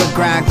 Grind.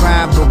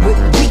 But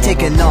we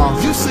taking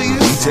off. You see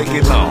us? We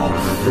taking off.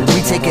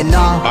 We taking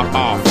off.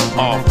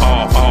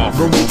 Off.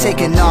 But we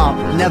taking off.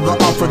 Never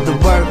off of the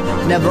work,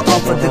 never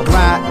off of the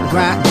grind.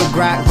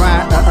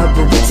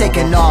 But we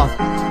taking off.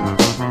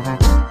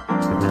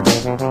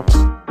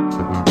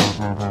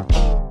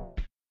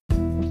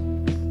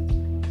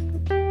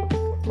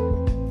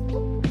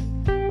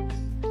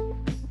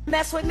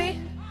 Mess with me?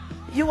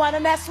 You wanna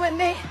mess with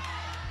me?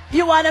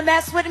 You wanna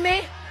mess with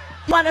me?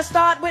 Wanna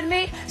start with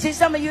me? See,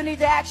 some of you need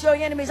to ask your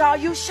enemies, are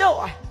you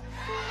sure?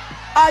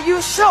 Are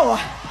you sure?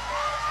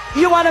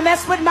 You wanna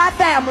mess with my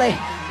family?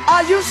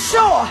 Are you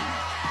sure?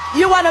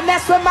 You wanna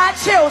mess with my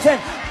children?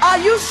 Are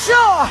you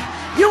sure?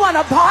 You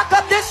wanna bark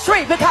up this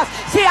tree? Because,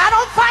 see, I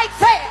don't fight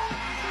fair.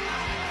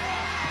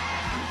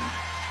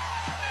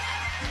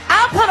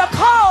 I'll put a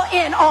call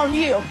in on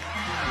you.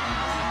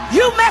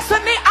 You mess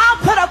with me, I'll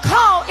put a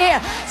call in.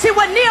 See,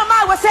 what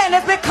Nehemiah was saying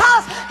is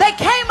because they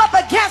came up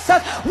against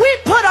us, we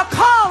put a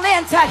call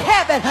into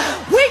heaven.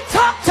 We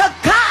talked to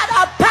God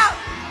about.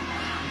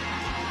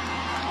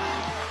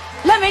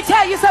 Let me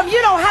tell you something.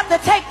 You don't have to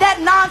take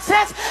that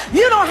nonsense.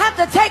 You don't have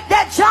to take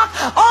that junk.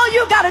 All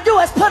you got to do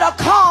is put a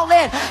call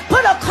in.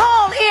 Put a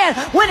call in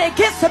when it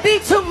gets to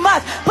be too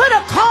much. Put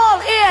a call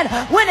in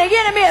when the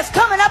enemy is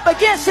coming up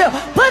against you.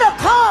 Put a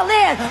call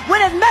in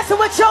when it's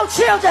messing with your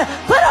children.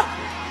 Put a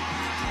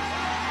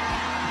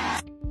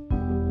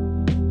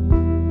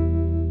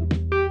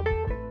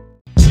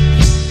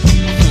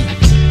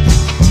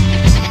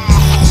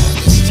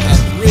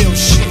real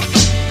shit.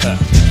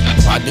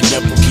 Why the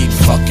devil keep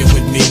fucking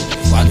with me?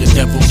 Why the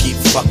devil keep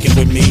fucking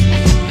with me?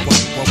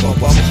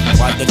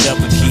 Why the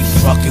devil keep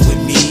fucking with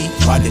me?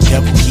 Why the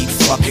devil keep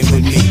fucking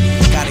with me?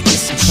 Gotta get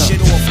some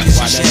shit off this chest.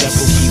 Why the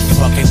devil keep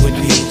fucking with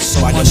me? So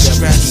why the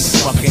devil keep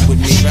fucking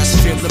with me?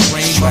 Feel the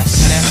brain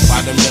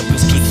why the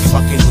devils keep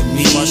fucking with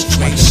me? Why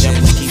the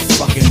devils keep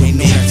fucking with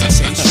me?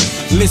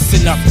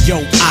 Listen up,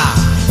 yo, I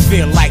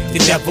feel like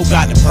the devil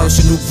got a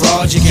personal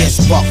grudge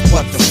against Buck.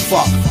 What the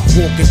fuck?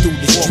 Walking through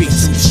the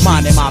streets,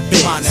 minding my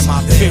business,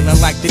 feeling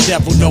like the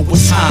devil know what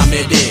time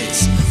it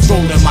is.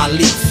 Rolling my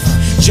leaf,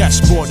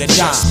 just brought a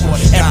dime.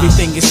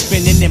 Everything is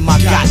spinning in my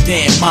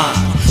goddamn mind.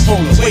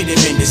 Hold on, wait a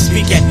minute,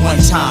 speak at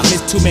one time.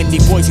 There's too many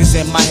voices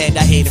in my head,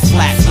 I hate a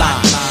flat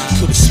line.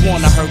 Could've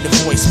sworn I heard the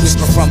voice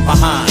whisper from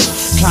behind.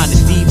 Kinda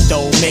deep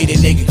though, made a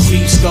nigga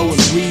creep slow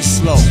and breathe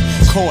slow.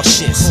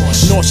 Cautious,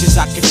 nauseous,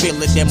 I can feel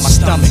it in my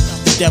stomach.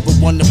 The devil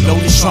wanna blow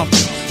the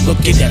trumpet.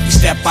 Look at every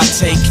step I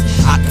take,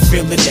 I can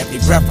feel it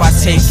every breath I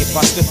take. If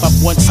I slip up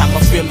one time,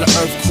 I feel the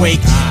earthquake.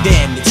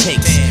 Damn, it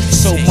takes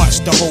so much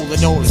to hold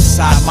it all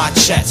inside my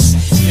chest.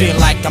 Feel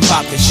like I'm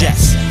about to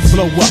just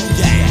blow up.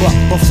 But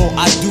before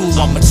I do,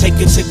 I'ma take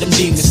it to them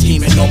demons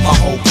scheming on my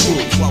whole crew.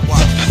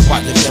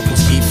 Why the devils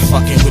keep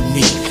fucking with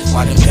me?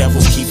 Why the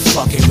devils keep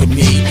fucking with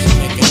me?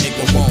 Make a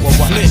nigga won't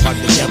flip. Why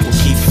the devil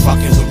keep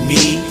fucking with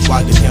me?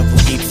 Why the devil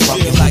keep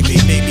fucking like they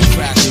baby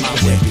crash my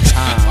every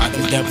time? Why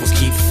the devils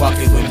keep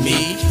fucking with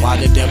me? Why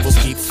the devils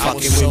keep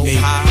fucking with me?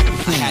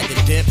 I had to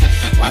dip.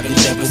 Why the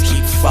devils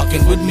keep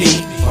fucking with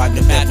me? Why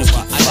the devils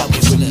keep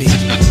fucking with me?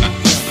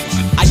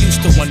 I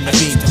used to wanna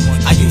be,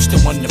 I used to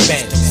wanna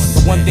bend.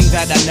 The one thing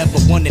that I never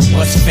wanted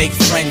was fake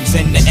friends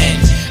in the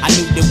end. I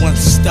knew the ones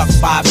stuck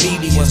by me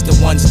was the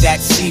ones that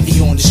see me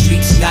on the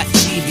streets, not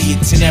TV.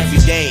 It's an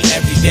everyday,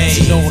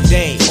 it's an all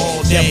day.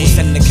 Devils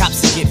and the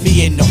cops to get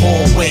me in the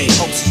hallway.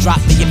 Hopes to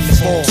drop me in the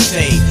ball,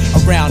 stay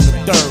around the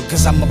third,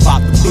 cause I'm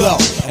about to blow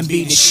and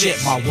be the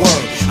shit, my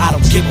word. I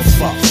don't give a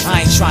fuck,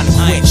 I ain't trying to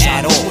quit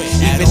at all.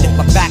 Even if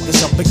my back is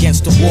up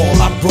against the wall,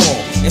 I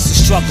brawl. It's a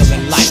struggle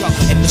in life,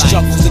 and the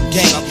struggle's a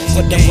game.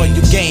 Whatever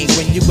you gain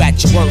when you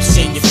at your worst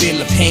and you feel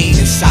the pain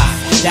inside,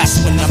 that's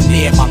when I'm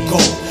near my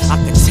goal. I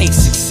can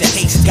taste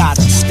success,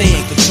 gotta stay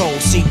in control.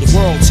 See, the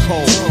world's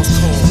cold.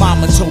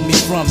 Mama told me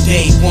from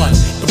day one,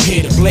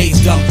 prepare to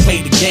blaze, don't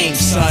play the game,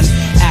 son.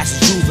 As a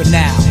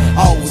juvenile,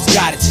 always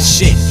got it to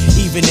shit.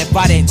 Even if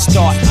I didn't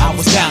start, I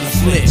was down to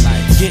flip.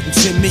 Getting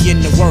to me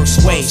in the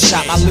worst way.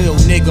 Shot my little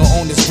nigga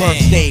on his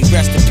birthday.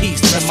 Rest in peace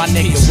to my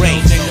nigga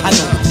Ray. I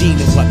know the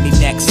demon want me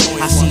next.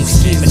 I see him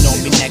scheming on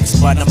me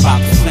next, but I'm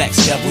about to flex.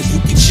 Devil, you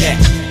can check.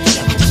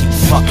 Devil keep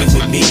fucking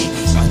with me.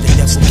 Why the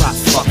devil not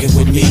fucking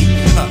with me?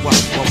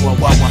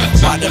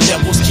 Why the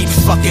devils keep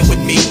fucking with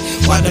me?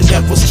 Why the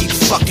devils keep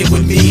fucking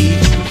with me?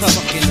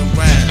 Fucking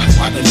around.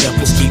 Why the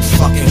devils keep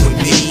fucking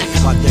with me?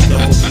 Why the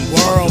devils keep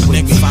world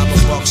with me?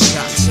 $5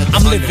 shots.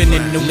 I'm living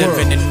in the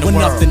world where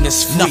nothing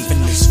is free.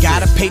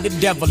 Gotta pay the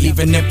devil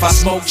even if I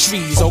smoke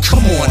trees. Oh,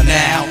 come on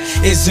now.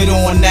 Is it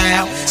on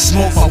now?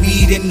 Smoke my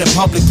weed in the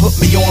public, put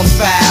me on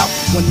foul.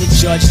 When the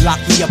judge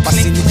locked me up, I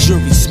seen the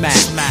jury smack.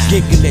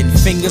 Giggling,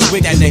 fingers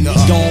wiggling, he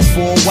gone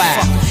for a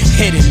while.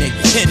 Hit a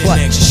nigga, but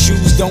your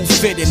shoes don't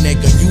fit a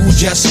nigga. You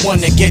just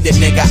wanna get it,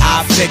 nigga.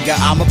 I figure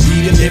I'ma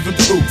be the living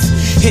proof.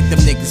 Hit them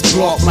niggas,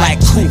 blow up like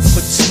coof.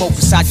 Put the smoke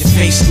inside your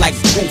face like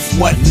proof.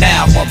 What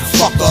now,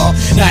 motherfucker?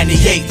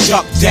 98,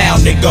 duck down,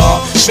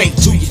 nigga. Straight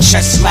to your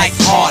chest like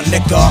hard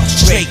liquor.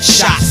 Straight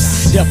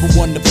shots. Never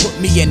wanna put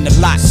me in the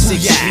lot.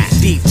 6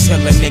 feet deep till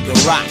a nigga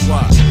rock.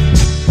 What?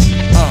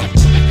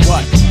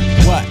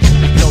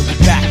 Blow your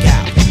back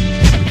out.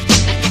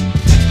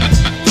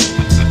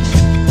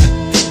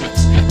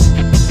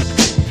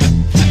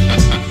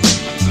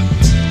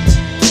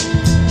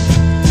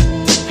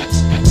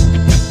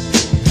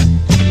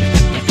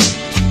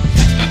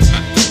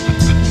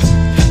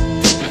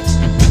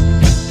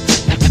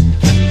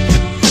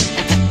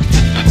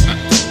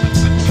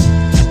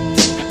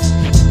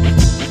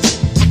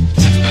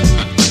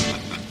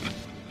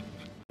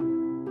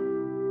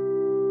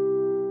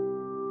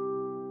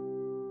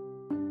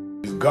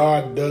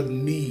 God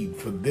doesn't need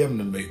for them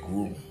to make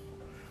room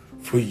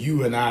for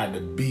you and I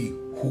to be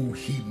who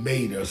he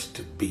made us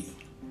to be.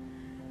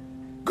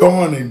 Go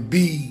on and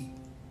be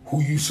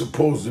who you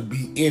supposed to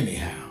be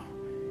anyhow.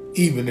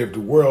 Even if the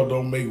world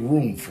don't make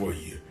room for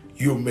you,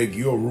 you'll make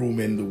your room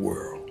in the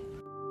world.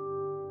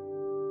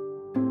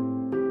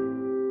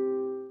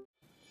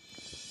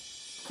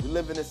 We're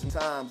living in some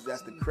times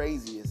that's the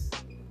craziest.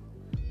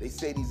 They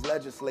say these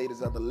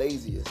legislators are the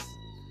laziest.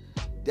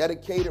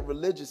 Dedicated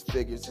religious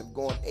figures have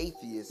gone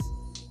atheist.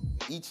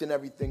 Each and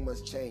everything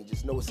must change.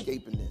 There's no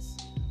escaping this.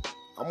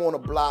 I'm on a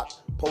block,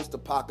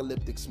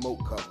 post-apocalyptic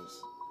smoke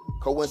covers,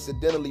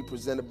 coincidentally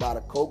presented by the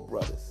Koch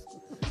brothers.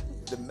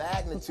 The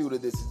magnitude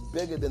of this is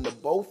bigger than the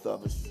both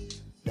of us.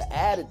 The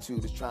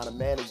attitude is trying to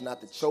manage not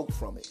to choke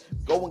from it.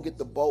 Go and get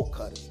the bolt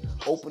cutters.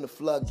 Open the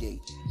floodgate.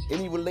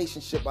 Any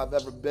relationship I've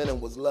ever been in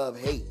was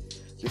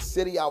love-hate. The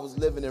city I was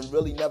living in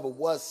really never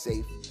was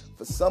safe.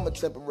 For some, a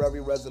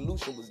temporary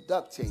resolution was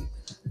duct tape.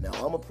 Now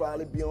I'ma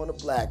probably be on the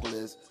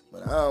blacklist,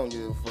 but I don't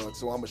give a fuck,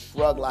 so I'ma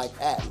shrug like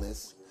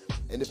Atlas.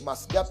 And if my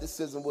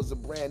skepticism was a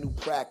brand new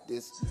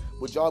practice,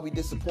 would y'all be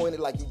disappointed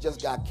like you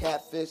just got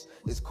catfished?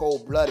 It's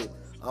cold-blooded.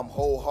 I'm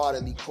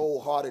wholeheartedly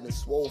cold-hearted and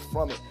swole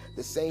from it.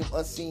 The same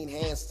unseen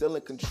hand still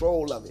in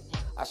control of it.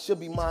 I should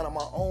be minding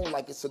my own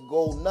like it's a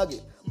gold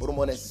nugget, but I'm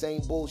on that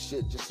same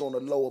bullshit, just on a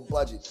lower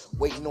budget,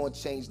 waiting on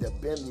change that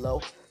been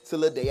low.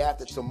 Till the day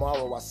after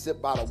tomorrow, I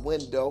sit by the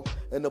window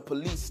in the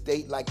police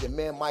state like your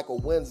man Michael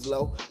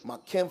Winslow. My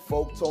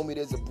kinfolk told me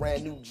there's a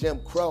brand new Jim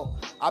Crow.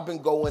 I've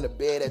been going to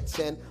bed at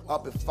 10,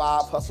 up at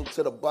 5, hustle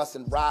to the bus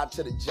and ride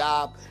to the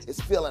job.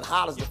 It's feeling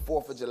hot as the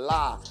 4th of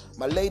July.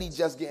 My lady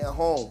just getting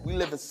home. We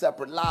living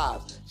separate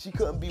lives. She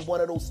couldn't be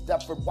one of those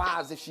Stepford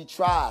wives if she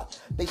tried.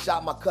 They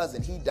shot my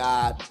cousin, he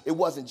died. It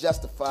wasn't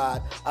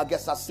justified. I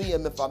guess I'll see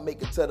him if I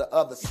make it to the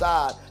other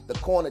side. The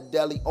corner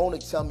deli owner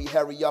tell me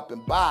hurry up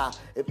and buy.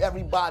 If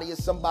everybody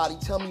is somebody,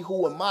 tell me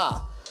who am I?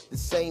 The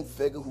same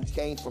figure who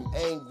came from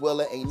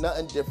Anguilla, ain't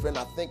nothing different.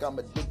 I think I'm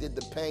addicted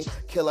to pain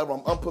killer.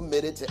 I'm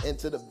unpermitted to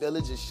enter the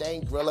village of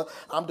Shangri-La.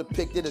 I'm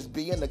depicted as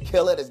being a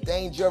killer that's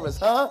dangerous,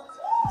 huh?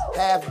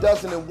 Half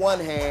dozen in one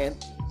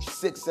hand,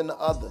 6 in the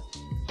other.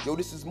 Yo,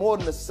 this is more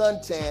than a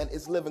suntan,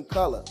 it's living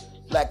color.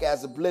 Black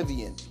as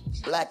oblivion,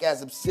 black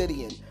as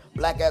obsidian,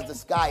 black as the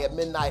sky at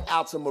midnight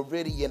out to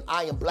meridian.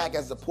 I am black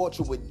as a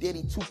portrait with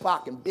Diddy,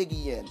 Tupac, and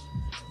Biggie in.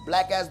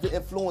 Black as the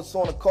influence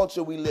on the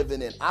culture we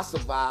living in. I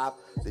survived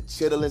the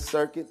chitlin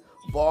circuit,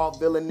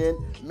 vaudevilling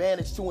in,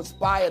 managed to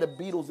inspire the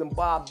Beatles and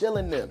Bob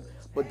Dylan them.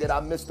 But did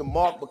I miss the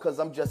mark because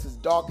I'm just as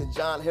dark as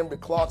John Henry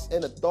Clark's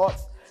inner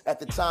thoughts at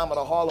the time of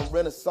the Harlem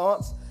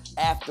Renaissance?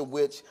 After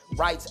which,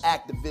 rights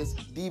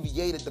activists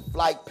deviated the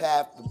flight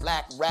path to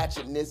black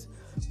ratchetness,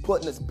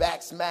 putting us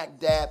back smack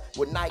dab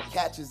where night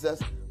catches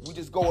us. We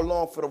just go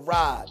along for the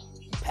ride.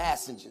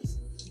 Passengers,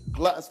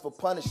 gluttons for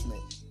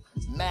punishment,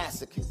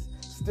 masochists,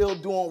 still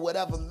doing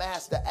whatever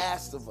master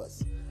asked of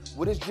us.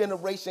 Will this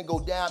generation go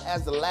down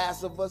as the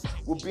last of us?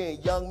 We're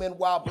being young men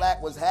while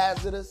black was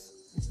hazardous?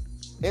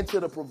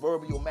 Into the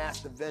proverbial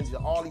master venger.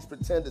 All these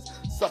pretenders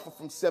suffer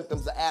from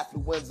symptoms of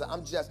affluenza.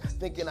 I'm just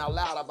thinking out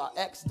loud about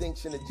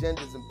extinction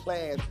agendas and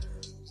plans.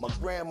 My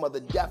grandmother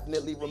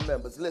definitely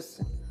remembers.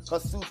 Listen, her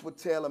suits were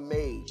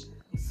tailor-made.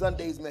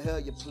 Sundays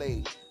Mahalia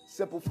played.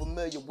 Simple,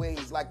 familiar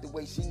ways, like the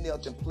way she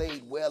knelt and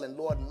played well. And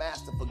Lord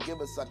Master,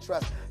 forgive us our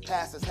trust.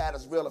 Pastors had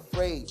us real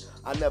afraid.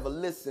 I never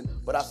listened,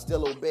 but I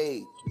still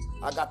obeyed.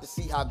 I got to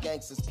see how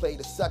gangsters played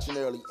at such an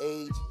early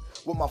age.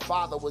 What my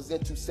father was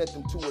into sent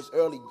him to his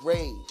early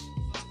grave.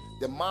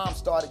 Then mom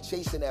started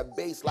chasing that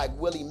bass like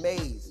Willie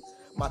Mays.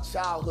 My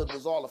childhood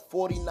was all of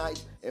 40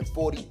 nights and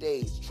 40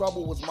 days.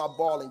 Trouble was my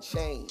ball and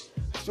chain.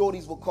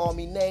 Shorties would call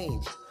me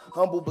names.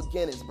 Humble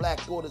beginnings,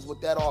 black daughters,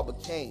 what that all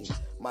became.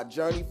 My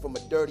journey from a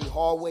dirty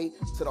hallway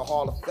to the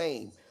Hall of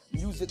Fame.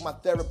 Music, my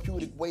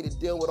therapeutic way to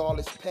deal with all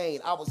this pain.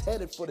 I was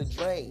headed for the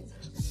drain,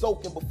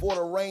 soaking before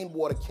the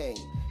rainwater came.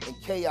 In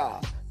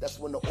chaos, that's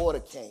when the order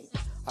came.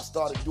 I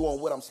started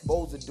doing what I'm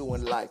supposed to do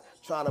in life,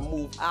 trying to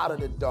move out of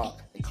the dark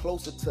and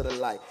closer to the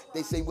light.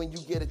 They say when you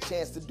get a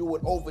chance to do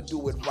it,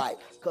 overdo it right.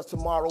 Cause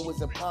tomorrow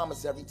isn't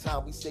promised every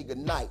time we say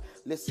goodnight.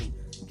 Listen,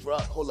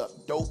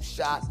 dope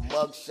shot,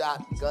 mug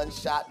shot,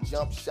 gunshot,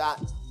 jump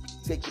shot.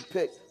 Take your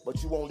pick,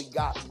 but you only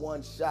got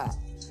one shot.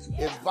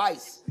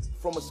 Advice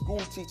from a school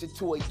teacher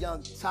to a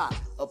young tot,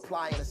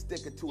 applying a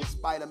sticker to a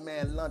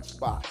Spider-Man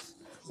lunchbox.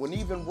 When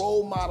even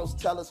role models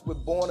tell us we're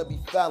born to be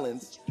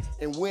felons,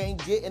 and we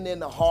ain't getting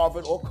into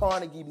Harvard or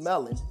Carnegie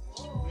Mellon.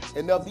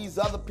 And of these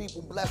other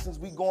people's blessings,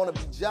 we gonna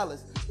be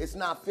jealous. It's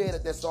not fair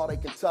that that's all they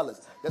can tell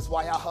us. That's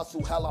why I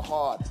hustle hella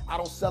hard. I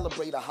don't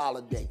celebrate a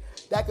holiday.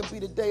 That could be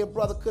the day a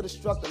brother could have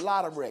struck the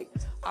lottery.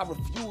 I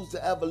refuse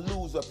to ever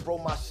lose or throw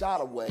my shot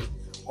away,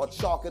 or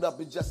chalk it up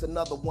as just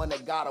another one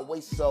that got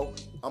away. So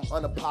I'm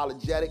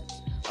unapologetic.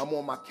 I'm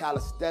on my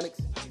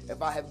calisthenics.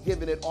 If I have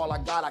given it all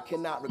I got, I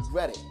cannot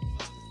regret it.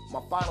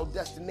 My final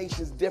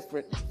destination's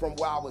different from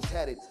where I was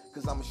headed,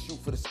 cause I'ma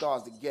shoot for the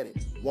stars to get it.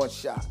 One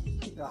shot.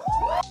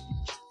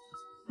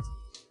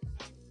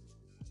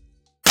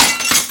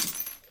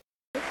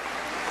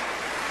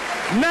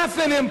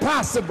 Nothing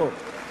impossible.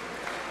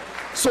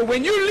 So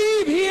when you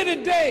leave here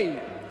today,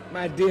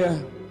 my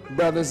dear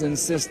brothers and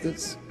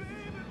sisters,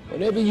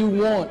 whatever you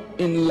want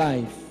in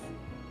life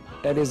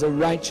that is a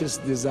righteous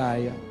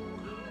desire,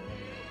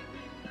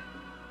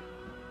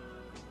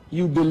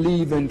 you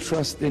believe and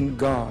trust in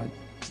God,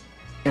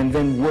 and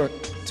then work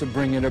to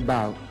bring it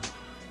about,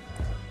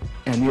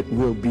 and it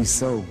will be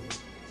so.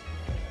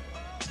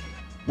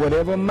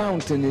 Whatever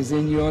mountain is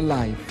in your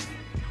life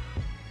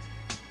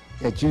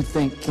that you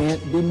think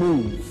can't be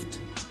moved,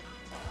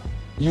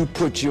 you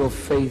put your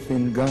faith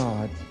in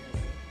God,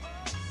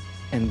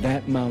 and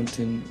that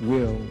mountain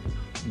will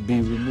be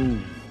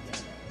removed.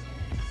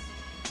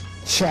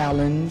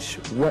 Challenge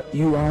what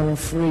you are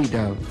afraid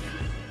of.